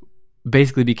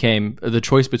 basically became the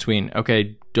choice between,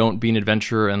 okay, don't be an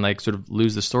adventurer and like sort of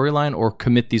lose the storyline, or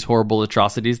commit these horrible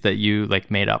atrocities that you like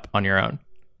made up on your own.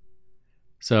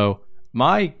 So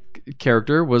my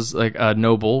character was like a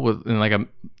noble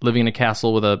living in a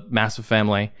castle with a massive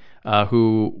family,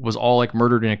 who was all like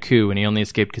murdered in a coup, and he only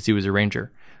escaped because he was a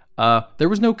ranger. There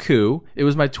was no coup. It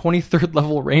was my 23rd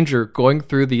level ranger going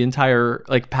through the entire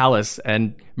like palace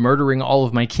and murdering all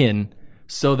of my kin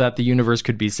so that the universe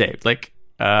could be saved. Like,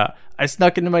 I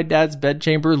snuck into my dad's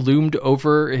bedchamber, loomed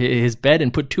over his bed,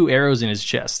 and put 2 arrows in his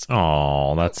chest.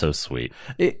 Oh, that's so sweet.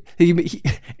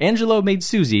 Angelo made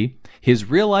Susie, his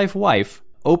real-life wife,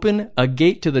 open a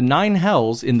gate to the 9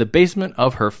 hells in the basement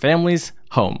of her family's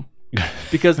home.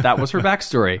 Because that was her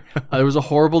backstory. There was a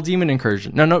horrible demon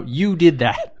incursion. No, you did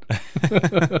that.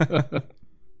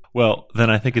 Well,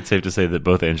 then I think it's safe to say that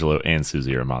both Angelo and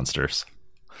Susie are monsters.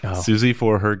 Oh. Susie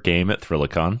for her game at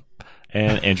Thrillicon,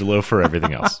 and Angelo for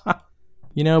everything else.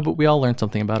 But we all learned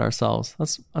something about ourselves.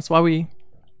 That's why we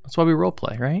role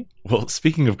play, right? Well,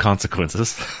 speaking of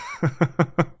consequences,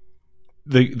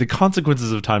 the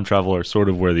consequences of time travel are sort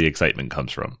of where the excitement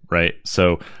comes from, right?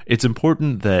 So it's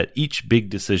important that each big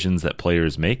decisions that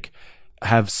players make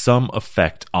have some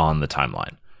effect on the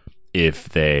timeline. If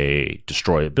they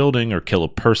destroy a building or kill a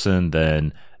person,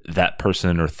 then that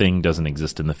person or thing doesn't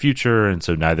exist in the future, and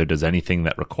so neither does anything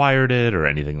that required it, or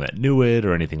anything that knew it,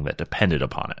 or anything that depended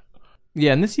upon it.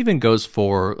 Yeah, and this even goes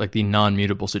for like the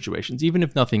non-mutable situations. Even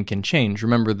if nothing can change,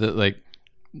 remember that like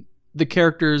the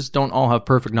characters don't all have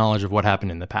perfect knowledge of what happened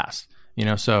in the past.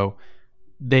 So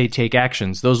they take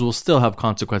actions. Those will still have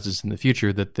consequences in the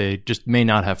future that they just may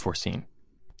not have foreseen.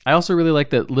 I also really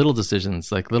like that little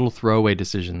decisions, like little throwaway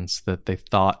decisions that they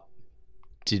thought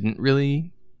didn't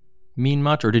really mean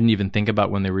much or didn't even think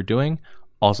about when they were doing,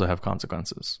 also have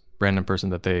consequences. Random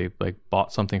person that they like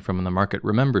bought something from in the market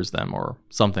remembers them, or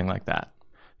something like that.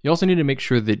 You also need to make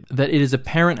sure that it is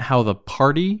apparent how the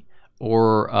party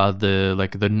or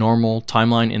the normal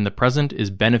timeline in the present is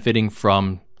benefiting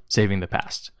from saving the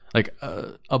past. like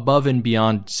above and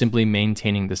beyond simply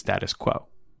maintaining the status quo.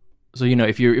 So,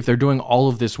 if they're doing all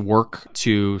of this work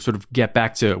to sort of get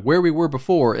back to where we were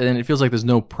before, then it feels like there's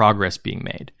no progress being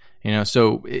made.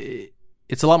 So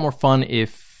it's a lot more fun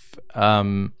if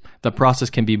the process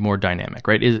can be more dynamic,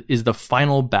 right? Is the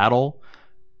final battle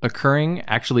occurring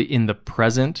actually in the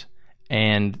present,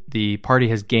 and the party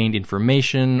has gained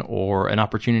information or an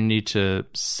opportunity to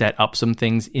set up some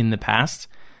things in the past?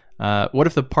 What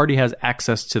if the party has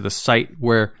access to the site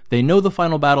where they know the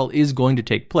final battle is going to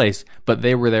take place, but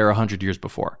they were there 100 years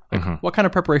before? Like, what kind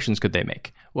of preparations could they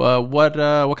make? What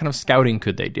kind of scouting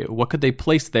could they do? What could they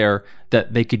place there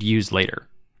that they could use later?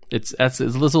 It's a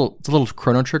little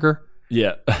Chrono Trigger.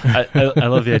 Yeah, I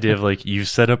love the idea of like you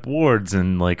set up wards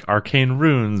and like arcane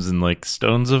runes and like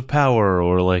stones of power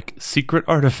or like secret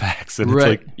artifacts, and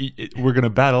Right. it's like we're gonna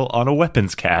battle on a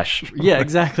weapons cache. Yeah,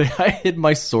 exactly. I hid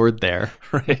my sword there.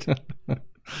 Right.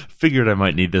 Figured I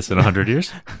might need this in 100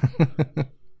 years.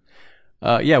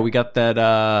 Yeah, we got that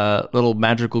little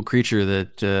magical creature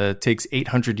that takes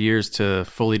 800 years to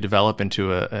fully develop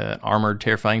into an armored,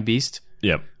 terrifying beast.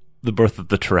 Yep. The birth of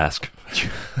the Tarrasque.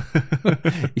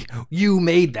 You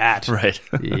made that. Right.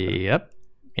 Yep.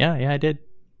 Yeah, I did.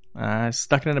 I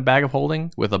stuck it in a bag of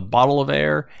holding with a bottle of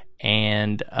air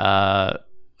and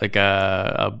like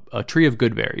a tree of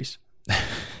good berries.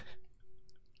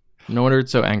 No wonder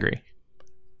it's so angry.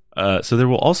 So there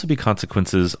will also be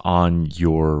consequences on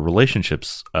your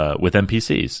relationships with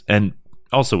NPCs and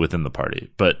also within the party.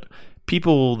 But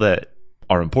people that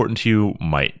are important to you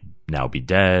might now be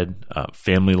dead.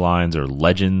 Family lines or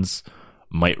legends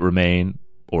might remain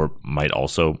or might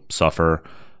also suffer.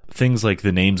 Things like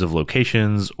the names of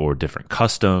locations or different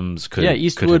customs could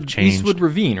have changed. Eastwood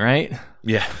Ravine, right?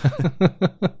 Yeah.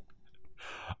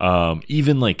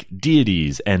 Even like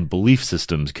deities and belief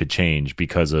systems could change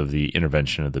because of the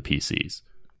intervention of the PCs.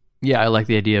 Yeah, I like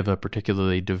the idea of a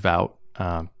particularly devout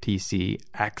PC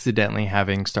accidentally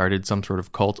having started some sort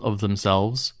of cult of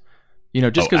themselves.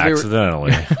 Just because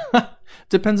accidentally.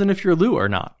 Depends on if you're Lou or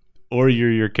not. Or you're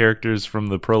your characters from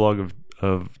the prologue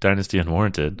of Dynasty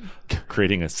Unwarranted,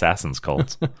 creating assassins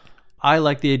cults. I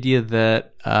like the idea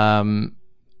that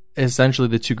essentially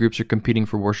the two groups are competing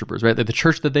for worshippers, right? That the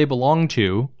church that they belong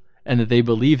to and that they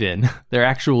believe in, their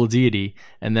actual deity,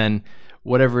 and then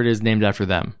whatever it is named after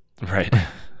them. Right.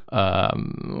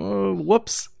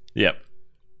 Whoops. Yep.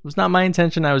 It was not my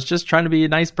intention. I was just trying to be a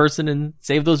nice person and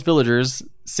save those villagers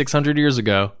 600 years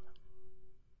ago.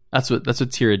 That's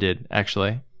what Tira did,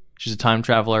 actually. She's a time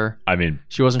traveler. I mean,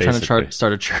 she wasn't trying to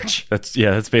start a church. That's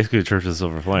basically the Church of the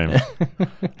Silver Flame.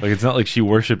 Like, it's not like she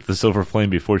worshipped the Silver Flame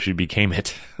before she became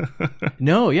it.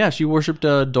 No, yeah, she worshipped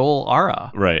Dol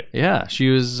Ara. Right. Yeah, she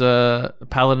was a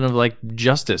paladin of like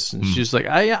justice, and she's like,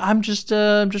 I'm just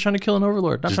trying to kill an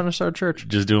overlord, not trying to start a church.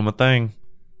 Just doing my thing.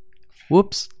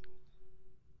 Whoops.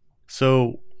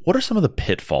 So, what are some of the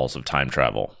pitfalls of time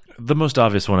travel? The most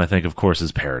obvious one, I think, of course,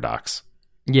 is paradox.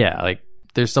 Yeah, like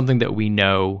there's something that we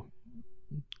know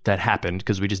that happened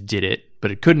because we just did it,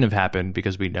 but it couldn't have happened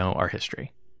because we know our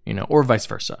history, or vice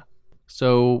versa.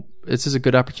 So this is a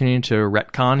good opportunity to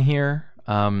retcon here.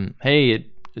 Hey,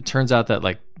 it turns out that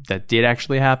that did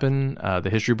actually happen. The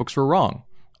history books were wrong,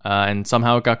 and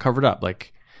somehow it got covered up.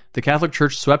 Like the Catholic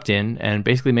Church swept in and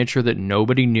basically made sure that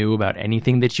nobody knew about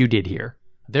anything that you did here.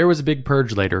 There was a big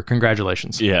purge later.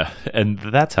 Congratulations. Yeah, and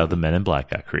that's how the Men in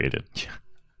Black got created.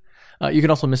 You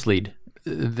can also mislead.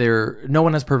 No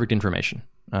one has perfect information.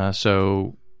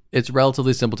 So it's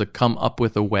relatively simple to come up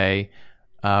with a way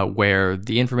where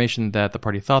the information that the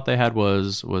party thought they had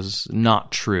was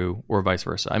not true, or vice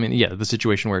versa. I mean, yeah, the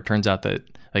situation where it turns out that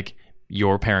like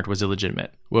your parent was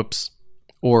illegitimate. Whoops.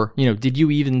 Or, did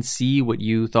you even see what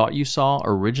you thought you saw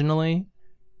originally?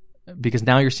 Because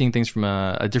now you're seeing things from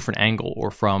a different angle,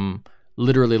 or from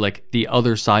literally like the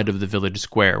other side of the village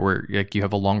square, where like you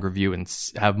have a longer view and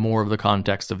have more of the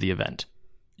context of the event.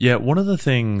 Yeah, one of the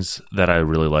things that I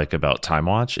really like about Time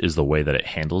Watch is the way that it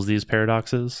handles these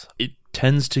paradoxes. It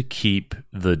tends to keep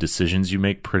the decisions you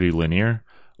make pretty linear.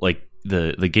 Like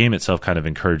the game itself kind of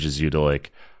encourages you to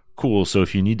like, cool, so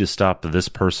if you need to stop this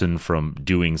person from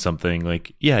doing something,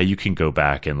 like, yeah, you can go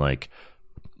back and like,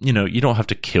 you don't have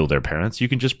to kill their parents. You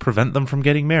can just prevent them from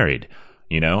getting married,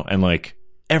 and like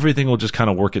everything will just kind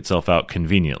of work itself out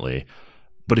conveniently.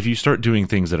 But if you start doing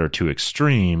things that are too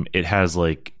extreme, it has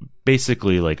like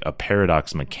basically like a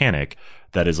paradox mechanic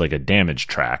that is like a damage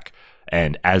track.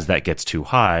 And as that gets too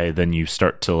high, then you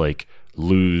start to like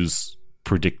lose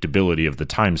predictability of the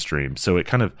time stream. So it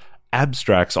kind of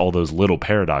abstracts all those little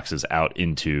paradoxes out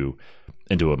into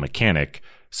a mechanic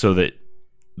so that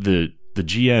the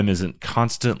GM isn't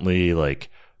constantly like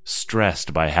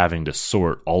stressed by having to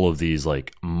sort all of these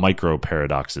like micro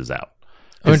paradoxes out.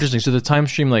 Oh, interesting. So the time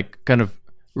stream like kind of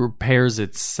repairs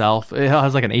itself. It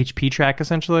has like an HP track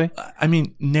essentially. I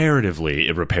mean, narratively,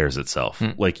 it repairs itself.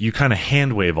 Like you kind of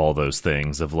hand wave all those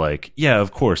things of like, yeah,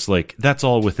 of course, like that's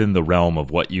all within the realm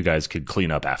of what you guys could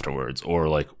clean up afterwards, or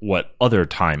like what other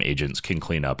time agents can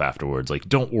clean up afterwards. Like,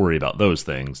 don't worry about those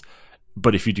things.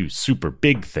 But if you do super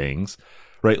big things,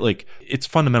 right, like it's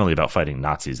fundamentally about fighting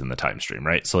Nazis in the time stream,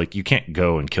 right? So like you can't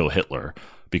go and kill Hitler,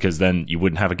 because then you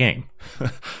wouldn't have a game.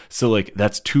 So like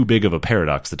that's too big of a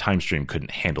paradox. The time stream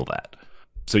couldn't handle that.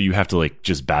 So you have to like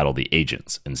just battle the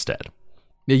agents instead.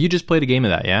 Yeah, you just played a game of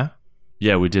that, yeah?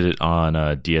 Yeah, we did it on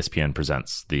DSPN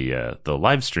Presents, the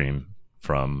live stream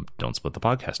from Don't Split the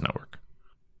Podcast Network.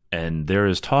 And there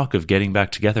is talk of getting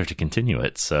back together to continue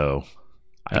it. So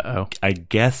I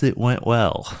guess it went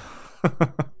well.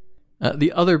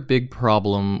 The other big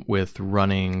problem with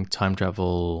running time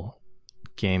travel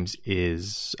games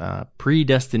is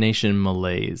predestination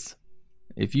malaise.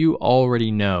 If you already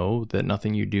know that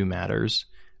nothing you do matters,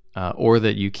 or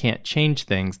that you can't change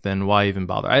things, then why even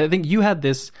bother? I think you had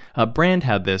this, Brand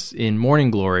had this in Morning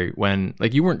Glory when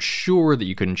like you weren't sure that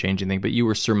you couldn't change anything, but you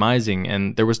were surmising,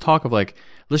 and there was talk of like,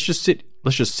 let's just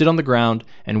sit on the ground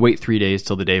and wait 3 days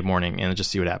till the day of morning and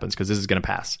just see what happens, because this is going to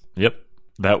pass. Yep.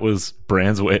 That was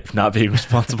Brand's way of not being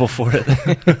responsible for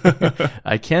it.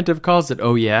 I can't have caused it.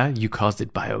 Oh yeah, you caused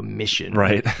it by omission.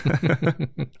 Right.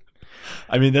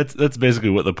 I mean, that's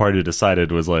basically what the party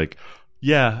decided was like,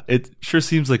 yeah, it sure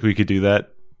seems like we could do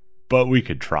that, but we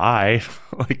could try.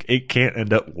 Like it can't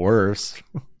end up worse.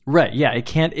 Right, yeah, it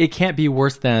can't be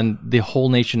worse than the whole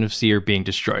nation of Seer being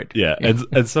destroyed. Yeah,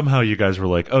 and somehow you guys were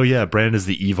like, oh yeah, Brand is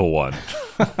the evil one.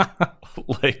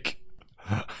 Like,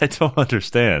 I don't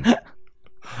understand.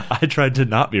 I tried to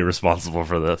not be responsible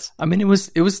for this. I mean, it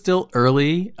was still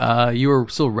early. You were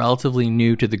still relatively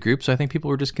new to the group, so I think people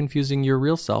were just confusing your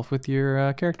real self with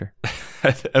your character.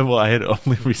 Well, I had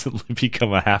only recently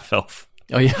become a half-elf.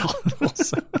 Oh, yeah.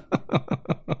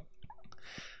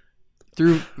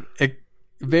 Through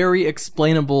very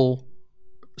explainable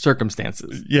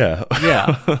circumstances. Yeah.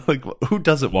 Yeah. Like, who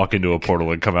doesn't walk into a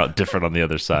portal and come out different on the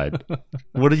other side?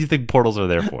 What do you think portals are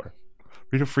there for?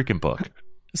 Read a freaking book.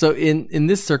 So in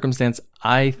this circumstance,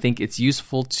 I think it's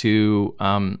useful to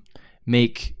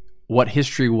make what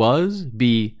history was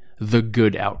be the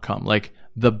good outcome, like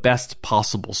the best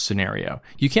possible scenario.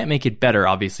 You can't make it better,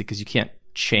 obviously, because you can't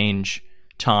change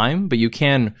time, but you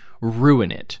can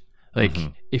ruin it. Like,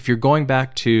 if you're going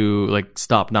back to, like,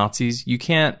 stop Nazis, you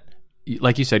can't,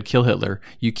 like you said, kill Hitler.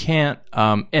 You can't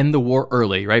end the war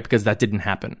early, right, because that didn't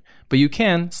happen. But you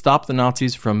can stop the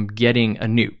Nazis from getting a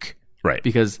nuke. Right.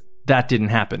 Because that didn't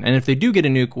happen. And if they do get a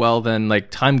nuke, well, then like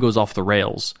time goes off the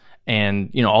rails, and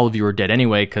you know all of you are dead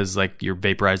anyway because like you're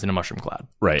vaporized in a mushroom cloud.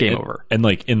 Right. Game over. And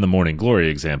like in the Morning Glory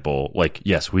example, like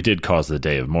yes, we did cause the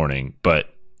day of mourning, but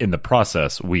in the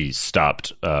process, we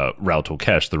stopped Raul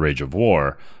Tolkesh, the Rage of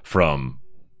War, from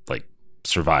like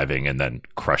surviving and then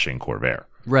crushing Corvair.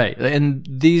 Right. And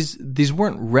these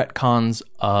weren't retcons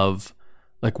of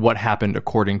like what happened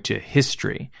according to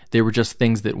history. They were just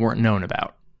things that weren't known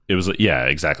about. It was, yeah,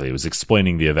 exactly. It was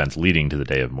explaining the events leading to the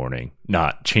day of mourning,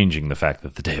 not changing the fact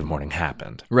that the day of mourning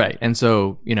happened. Right. And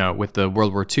so, you know, with the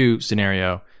World War II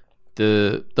scenario,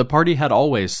 the party had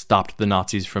always stopped the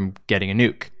Nazis from getting a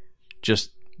nuke.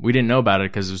 Just, we didn't know about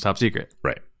it because it was top secret.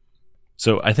 Right.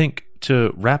 So I think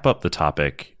to wrap up the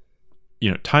topic,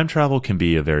 you know, time travel can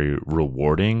be a very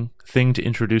rewarding thing to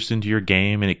introduce into your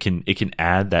game, and it can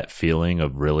add that feeling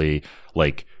of really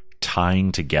like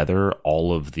tying together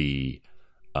all of the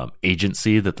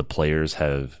agency that the players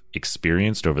have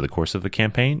experienced over the course of the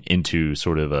campaign into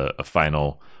sort of a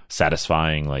final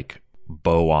satisfying like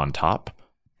bow on top,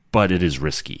 but it is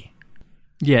risky.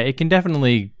 Yeah, it can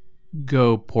definitely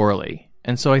go poorly.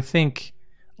 And so I think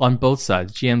on both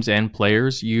sides, GMs and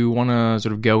players, you want to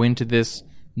sort of go into this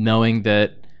knowing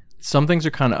that some things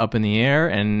are kind of up in the air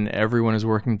and everyone is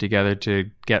working together to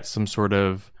get some sort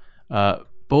of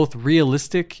both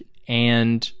realistic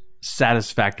and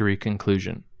satisfactory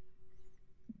conclusion.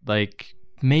 Like,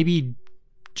 maybe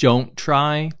don't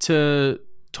try to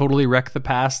totally wreck the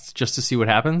past just to see what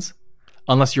happens,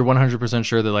 unless you're 100%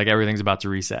 sure that like everything's about to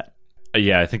reset.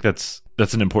 Yeah, I think that's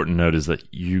an important note, is that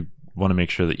you want to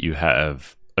make sure that you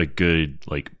have a good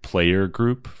like player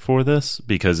group for this,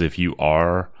 because if you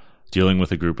are dealing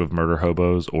with a group of murder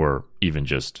hobos, or even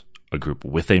just a group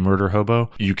with a murder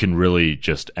hobo, you can really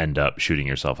just end up shooting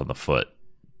yourself in the foot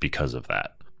because of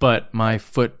that. But my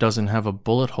foot doesn't have a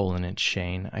bullet hole in it,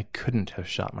 Shane. I couldn't have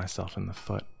shot myself in the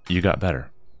foot. You got better.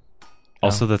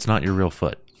 Also, that's not your real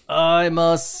foot. I'm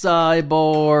a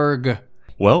cyborg.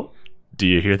 Well, do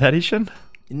you hear that, Ishan?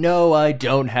 No, I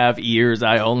don't have ears.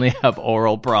 I only have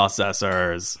oral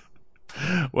processors.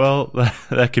 Well,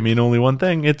 that can mean only one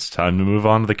thing. It's time to move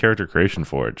on to the Character Creation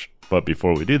Forge. But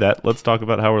before we do that, let's talk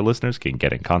about how our listeners can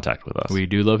get in contact with us. We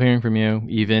do love hearing from you,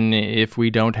 even if we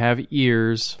don't have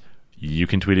ears. You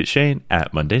can tweet at Shane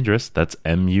at Mundangerous. That's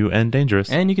M-U-N Dangerous.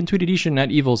 And you can tweet at Ishan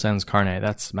at Evil Sans Carne.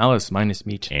 That's malice minus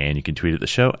meat. And you can tweet at the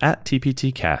show at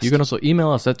TPTcast. You can also email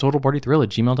us at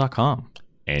totalpartythrill@gmail.com.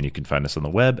 And you can find us on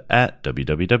the web at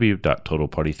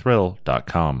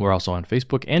www.totalpartythrill.com. We're also on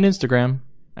Facebook and Instagram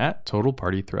at Total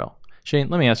Party Thrill. Shane,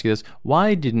 let me ask you this.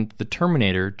 Why didn't the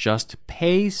Terminator just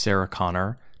pay Sarah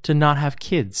Connor to not have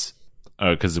kids?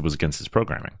 Because it was against his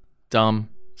programming. Dumb.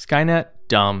 Skynet,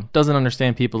 dumb. Doesn't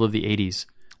understand people of the 80s.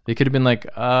 They could have been like,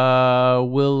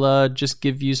 we'll just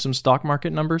give you some stock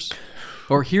market numbers.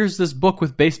 Or here's this book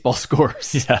with baseball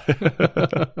scores. Yeah.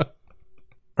 All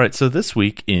right, so this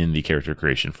week in the Character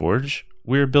Creation Forge,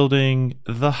 we're building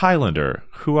the Highlander,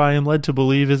 who I am led to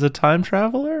believe is a time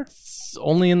traveler?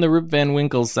 Only in the Rip Van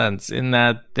Winkle sense, in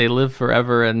that they live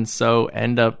forever and so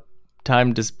end up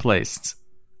time displaced.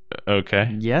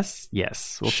 Okay. Yes,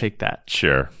 we'll take that.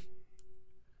 Sure.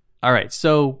 All right,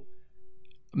 so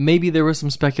maybe there was some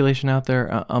speculation out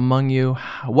there among you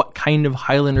what kind of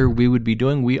Highlander we would be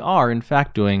doing. We are, in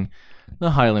fact, doing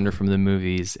the Highlander from the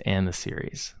movies and the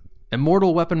series.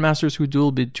 Immortal weapon masters who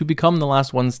duel to become the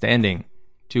last one standing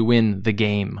to win the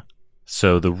game.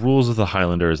 So the rules of the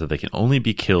Highlander is that they can only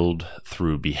be killed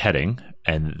through beheading,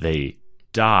 and they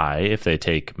die if they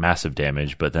take massive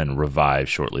damage, but then revive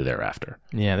shortly thereafter.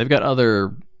 Yeah, they've got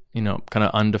other, kind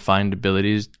of undefined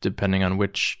abilities depending on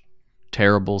which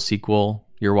terrible sequel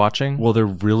you're watching. Well, they're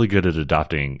really good at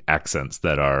adopting accents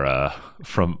that are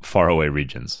from faraway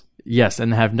regions. Yes,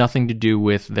 and have nothing to do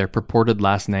with their purported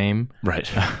last name. Right.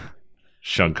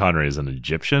 Sean Connery is an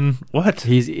Egyptian? What?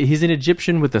 He's an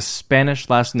Egyptian with a Spanish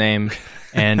last name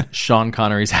and Sean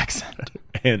Connery's accent.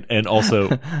 And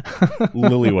also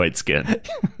lily white skin.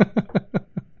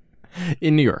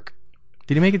 In New York.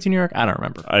 Did he make it to New York? I don't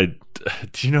remember.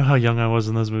 Do you know how young I was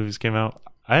when those movies came out?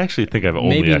 I actually think I've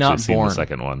only seen the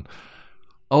second one.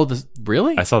 Oh,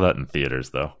 really? I saw that in theaters,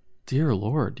 though. Dear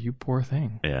Lord, you poor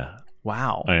thing. Yeah.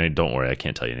 Wow. Don't worry, I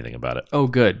can't tell you anything about it. Oh,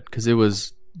 good, because it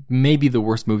was maybe the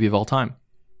worst movie of all time.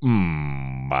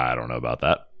 I don't know about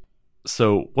that.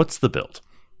 So, what's the build?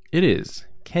 It is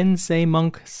Kensei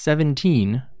Monk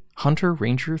 17, Hunter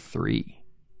Ranger 3.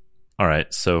 All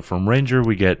right, so from Ranger,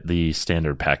 we get the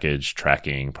standard package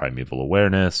tracking primeval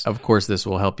awareness. Of course, this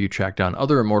will help you track down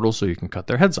other immortals so you can cut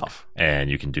their heads off.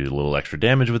 And you can do a little extra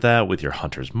damage with that with your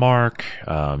Hunter's Mark.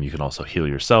 You can also heal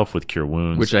yourself with Cure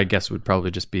Wounds. Which I guess would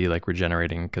probably just be like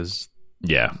regenerating, because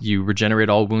you regenerate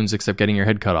all wounds except getting your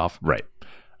head cut off. Right.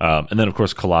 And then, of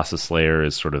course, Colossus Slayer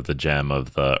is sort of the gem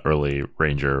of the early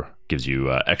Ranger. Gives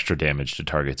you extra damage to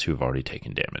targets who have already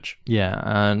taken damage. Yeah,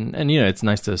 and it's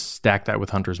nice to stack that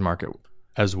with Hunter's Mark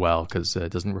as well, because it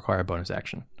doesn't require a bonus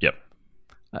action. Yep.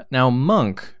 Now,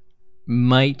 Monk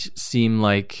might seem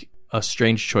like a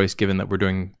strange choice given that we're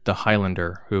doing the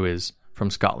Highlander, who is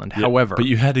from Scotland. Yeah, however... But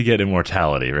you had to get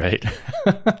immortality, right?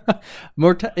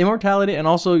 Immortality, and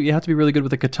also you have to be really good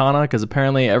with a katana, because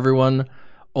apparently everyone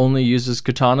only uses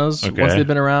katanas once they've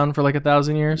been around for like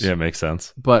 1,000 years. Yeah, makes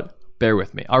sense. But... bear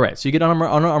with me. All right, so you get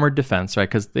unarmored defense, right?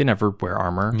 Because they never wear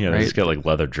armor. Yeah, right? they just get like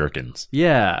leather jerkins.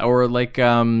 Yeah, or like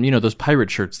those pirate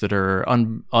shirts that are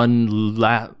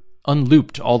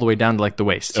unlooped all the way down to like the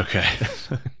waist. Okay.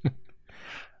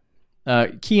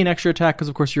 Key and extra attack, because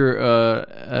of course you're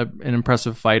an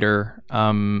impressive fighter.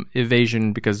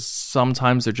 Evasion, because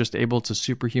sometimes they're just able to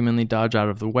superhumanly dodge out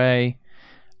of the way.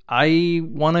 I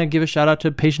want to give a shout out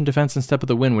to patient defense and step of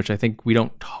the wind, which I think we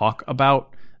don't talk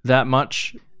about that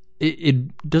much.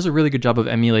 It does a really good job of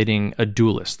emulating a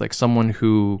duelist, like someone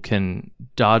who can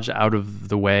dodge out of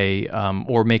the way,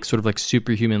 or make sort of like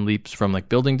superhuman leaps from like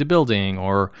building to building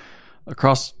or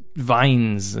across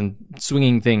vines and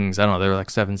swinging things. I don't know. There were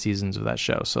like 7 seasons of that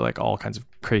show, so like all kinds of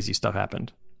crazy stuff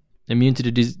happened. Immune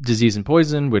to disease and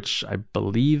poison, which I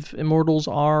believe immortals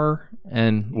are.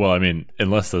 And well, I mean,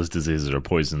 unless those diseases or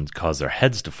poisons cause their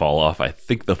heads to fall off, I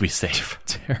think they'll be safe.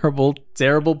 Terrible,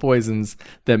 terrible poisons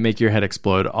that make your head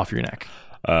explode off your neck.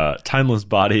 Timeless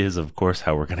body is, of course,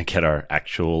 how we're going to get our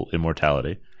actual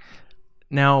immortality.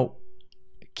 Now,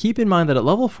 keep in mind that at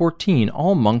level 14,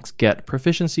 all monks get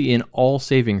proficiency in all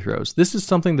saving throws. This is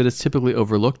something that is typically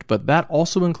overlooked, but that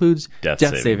also includes death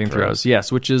saving throws.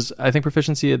 Yes, which is, I think,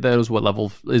 proficiency at that is what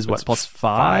level is what, plus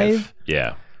 5?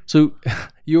 Yeah. So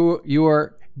you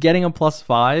are getting a plus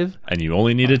 5. And you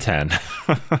only need a 10.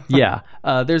 Yeah.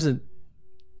 There's a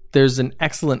there's an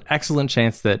excellent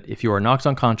chance that if you are knocked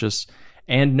unconscious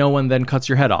and no one then cuts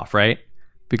your head off, right?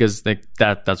 Because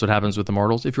that's what happens with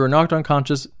immortals. If you are knocked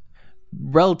unconscious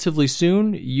relatively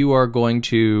soon, you are going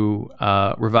to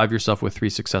revive yourself with 3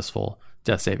 successful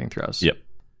death saving throws. Yep.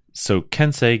 So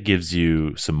Kensei gives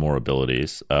you some more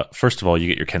abilities. First of all, you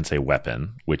get your Kensei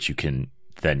weapon, which you can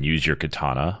then use your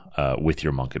katana with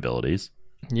your monk abilities.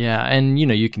 Yeah, and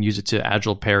you can use it to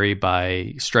agile parry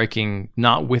by striking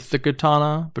not with the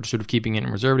katana, but sort of keeping it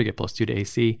in reserve to get +2 to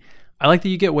AC. I like that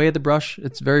you get Way of the Brush.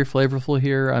 It's very flavorful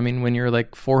here. I mean, when you're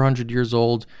like 400 years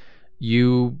old,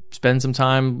 you spend some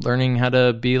time learning how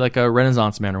to be like a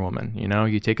Renaissance man or woman.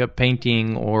 You take up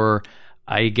painting or,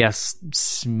 I guess,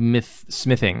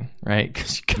 smithing, right?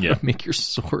 Because you gotta make your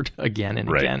sword again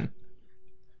and again.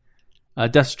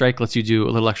 Death Strike lets you do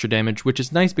a little extra damage, which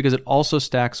is nice because it also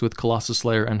stacks with Colossus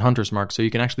Slayer and Hunter's Mark, so you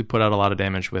can actually put out a lot of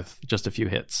damage with just a few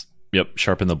hits. Yep.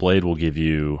 Sharpen the Blade will give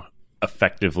you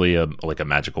effectively a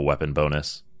magical weapon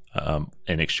bonus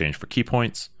in exchange for key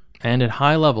points. And at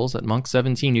high levels, at Monk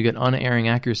 17, you get Unerring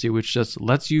Accuracy, which just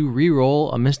lets you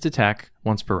reroll a missed attack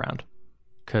once per round.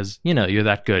 Because, you're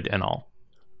that good and all.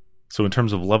 So in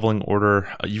terms of leveling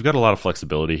order, you've got a lot of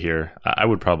flexibility here. I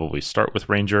would probably start with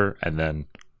Ranger and then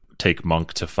take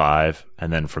Monk to 5.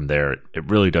 And then from there, it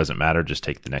really doesn't matter. Just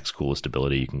take the next coolest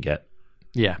ability you can get.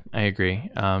 Yeah, I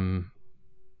agree.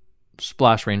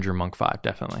 Splash Ranger, Monk 5,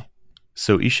 definitely.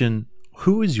 So Ishin,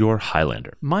 who is your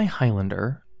Highlander? My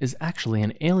Highlander is actually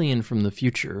an alien from the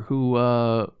future who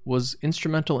was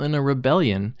instrumental in a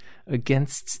rebellion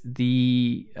against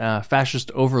the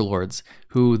fascist overlords,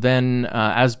 who then,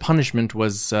 as punishment,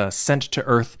 was sent to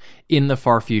Earth in the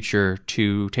far future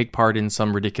to take part in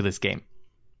some ridiculous game,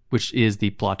 which is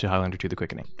the plot to Highlander 2: The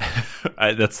Quickening.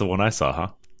 That's the one I saw, huh?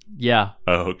 Yeah.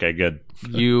 Oh, okay, good.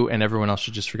 You and everyone else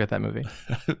should just forget that movie.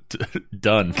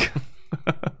 Done.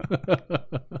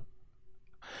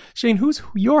 Shane, who's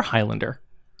your Highlander?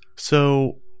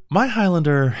 So my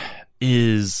Highlander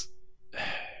is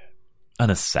an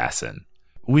assassin.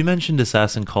 We mentioned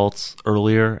assassin cults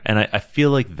earlier, and I feel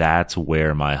like that's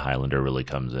where my Highlander really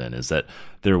comes in, is that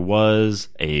there was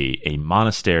a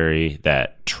monastery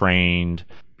that trained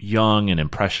young and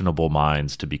impressionable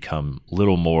minds to become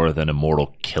little more than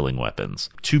immortal killing weapons,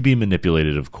 to be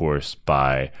manipulated, of course,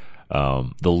 by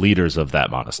the leaders of that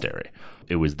monastery.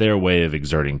 It was their way of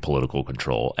exerting political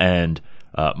control, and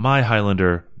my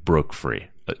Highlander broke free.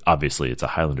 Obviously, it's a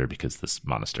Highlander because this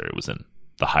monastery was in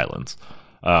the Highlands.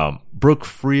 Broke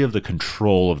free of the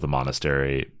control of the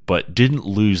monastery, but didn't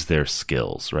lose their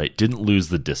skills, right? Didn't lose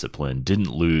the discipline,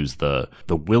 didn't lose the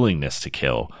willingness to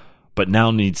kill, but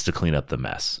now needs to clean up the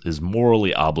mess, is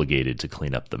morally obligated to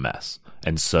clean up the mess.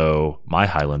 And so my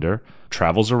Highlander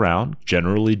travels around,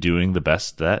 generally doing the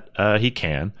best that he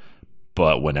can,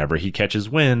 but whenever he catches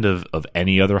wind of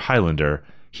any other Highlander,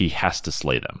 he has to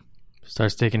slay them.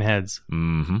 Starts taking heads.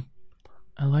 Mm-hmm.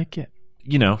 I like it.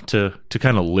 To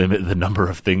kind of limit the number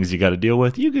of things you got to deal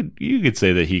with, you could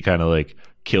say that he kind of like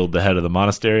killed the head of the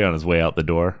monastery on his way out the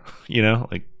door.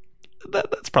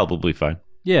 That's probably fine.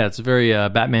 Yeah, it's a very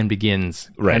Batman Begins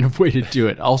kind of way to do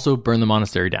it. Also, burn the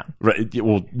monastery down. Right.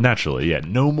 Well, naturally, yeah.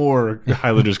 No more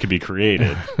Highlanders can be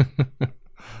created.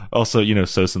 Also,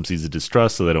 sow some seeds of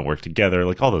distrust so they don't work together,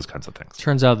 like all those kinds of things.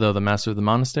 Turns out, though, the master of the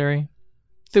monastery,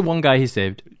 the one guy he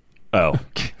saved. Oh,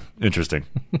 interesting.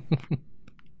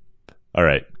 All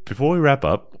right. Before we wrap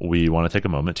up, we want to take a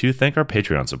moment to thank our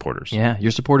Patreon supporters. Yeah,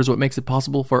 your support is what makes it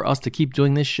possible for us to keep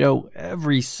doing this show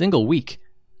every single week.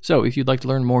 So if you'd like to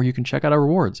learn more, you can check out our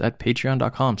rewards at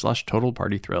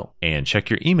patreon.com/totalpartythrill. And check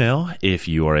your email if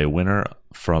you are a winner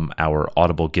from our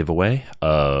Audible giveaway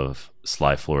of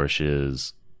Sly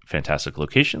Flourish's Fantastic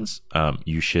Locations.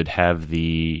 You should have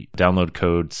the download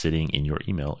code sitting in your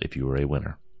email if you are a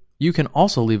winner. You can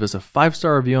also leave us a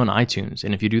 5-star review on iTunes,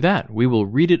 and if you do that, we will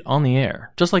read it on the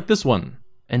air, just like this one.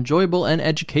 Enjoyable and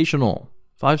educational.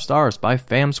 5 stars by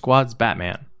Fam Squad's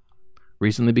Batman.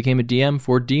 Recently became a DM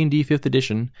for D&D 5th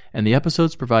edition, and the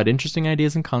episodes provide interesting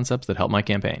ideas and concepts that help my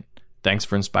campaign. Thanks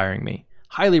for inspiring me.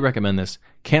 Highly recommend this.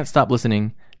 Can't stop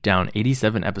listening. Down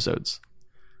 87 episodes.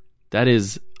 That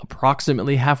is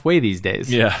approximately halfway these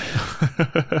days. Yeah.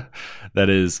 That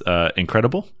is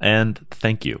incredible, and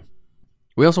thank you.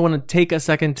 We also want to take a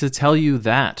second to tell you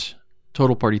that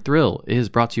Total Party Thrill is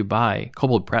brought to you by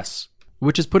Kobold Press,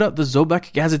 which has put out the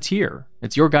Zobek Gazetteer.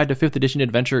 It's your guide to 5th edition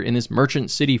adventure in this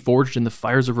merchant city forged in the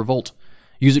fires of revolt.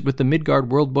 Use it with the Midgard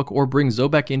World Book or bring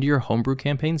Zobek into your homebrew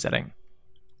campaign setting.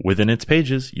 Within its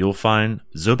pages, you'll find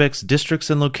Zobek's districts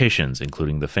and locations,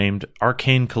 including the famed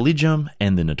Arcane Collegium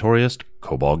and the notorious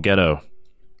Kobold Ghetto.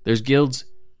 There's guilds,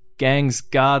 gangs,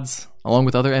 gods, along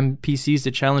with other NPCs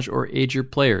to challenge or aid your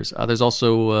players. There's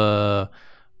also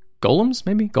golems,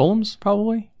 maybe? Golems,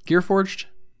 probably? Gearforged,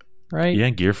 right? Yeah,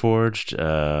 Gearforged.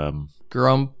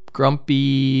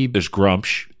 Grumpy... There's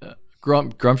Grumpsh.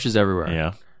 Grumpsh is everywhere.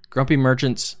 Yeah. Grumpy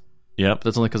merchants. Yep. But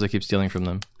that's only because I keep stealing from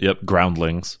them. Yep,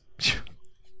 Groundlings.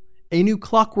 A new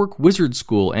Clockwork Wizard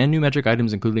School and new magic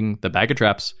items including the Bag of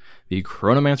Traps, the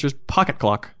Chronomancer's Pocket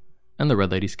Clock, and the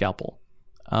Red Lady Scalpel.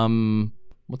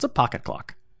 What's a pocket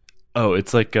clock? Oh,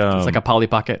 it's like... it's like a Polly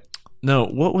Pocket. No,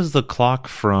 what was the clock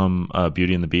from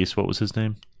Beauty and the Beast? What was his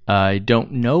name? I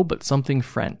don't know, but something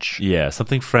French. Yeah,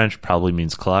 something French probably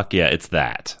means clock. Yeah, it's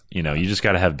that. You just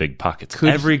got to have big pockets.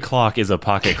 Every clock is a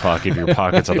pocket clock if your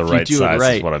pockets are the right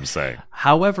size, is what I'm saying.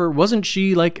 However, wasn't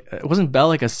Belle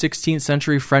like a 16th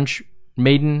century French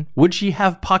maiden? Would she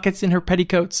have pockets in her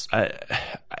petticoats?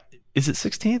 Is it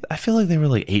 16th? I feel like they were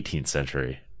like 18th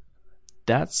century.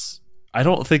 I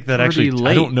don't think that actually...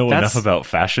 late. I don't know enough about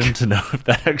fashion to know if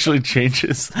that actually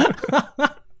changes.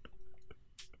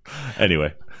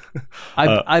 Anyway.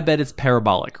 I bet it's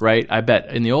parabolic, right? I bet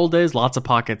in the old days, lots of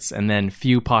pockets and then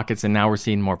few pockets, and now we're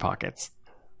seeing more pockets.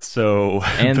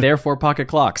 And therefore pocket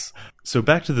clocks. So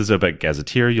back to the Zobek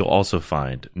Gazetteer, you'll also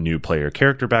find new player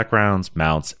character backgrounds,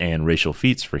 mounts, and racial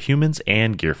feats for humans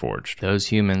and Gearforged. Those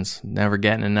humans never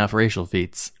getting enough racial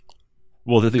feats.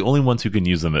 Well, they're the only ones who can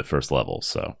use them at first level,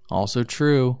 so... Also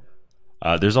true.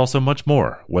 There's also much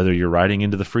more. Whether you're riding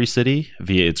into the Free City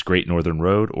via its Great Northern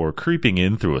Road or creeping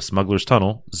in through a smuggler's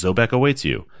tunnel, Zobek awaits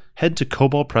you. Head to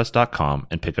koboldpress.com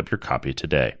and pick up your copy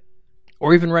today.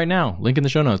 Or even right now. Link in the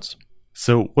show notes.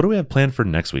 So, what do we have planned for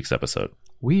next week's episode?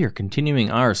 We are continuing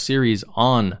our series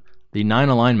on the 9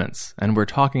 alignments, and we're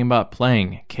talking about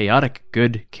playing chaotic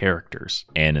good characters.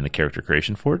 And in the Character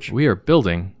Creation Forge, we are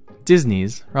building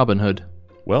Disney's Robin Hood.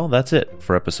 Well, that's it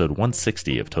for episode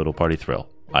 160 of Total Party Thrill.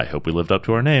 I hope we lived up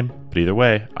to our name, but either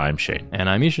way, I'm Shane. And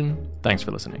I'm Ishan. Thanks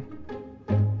for listening.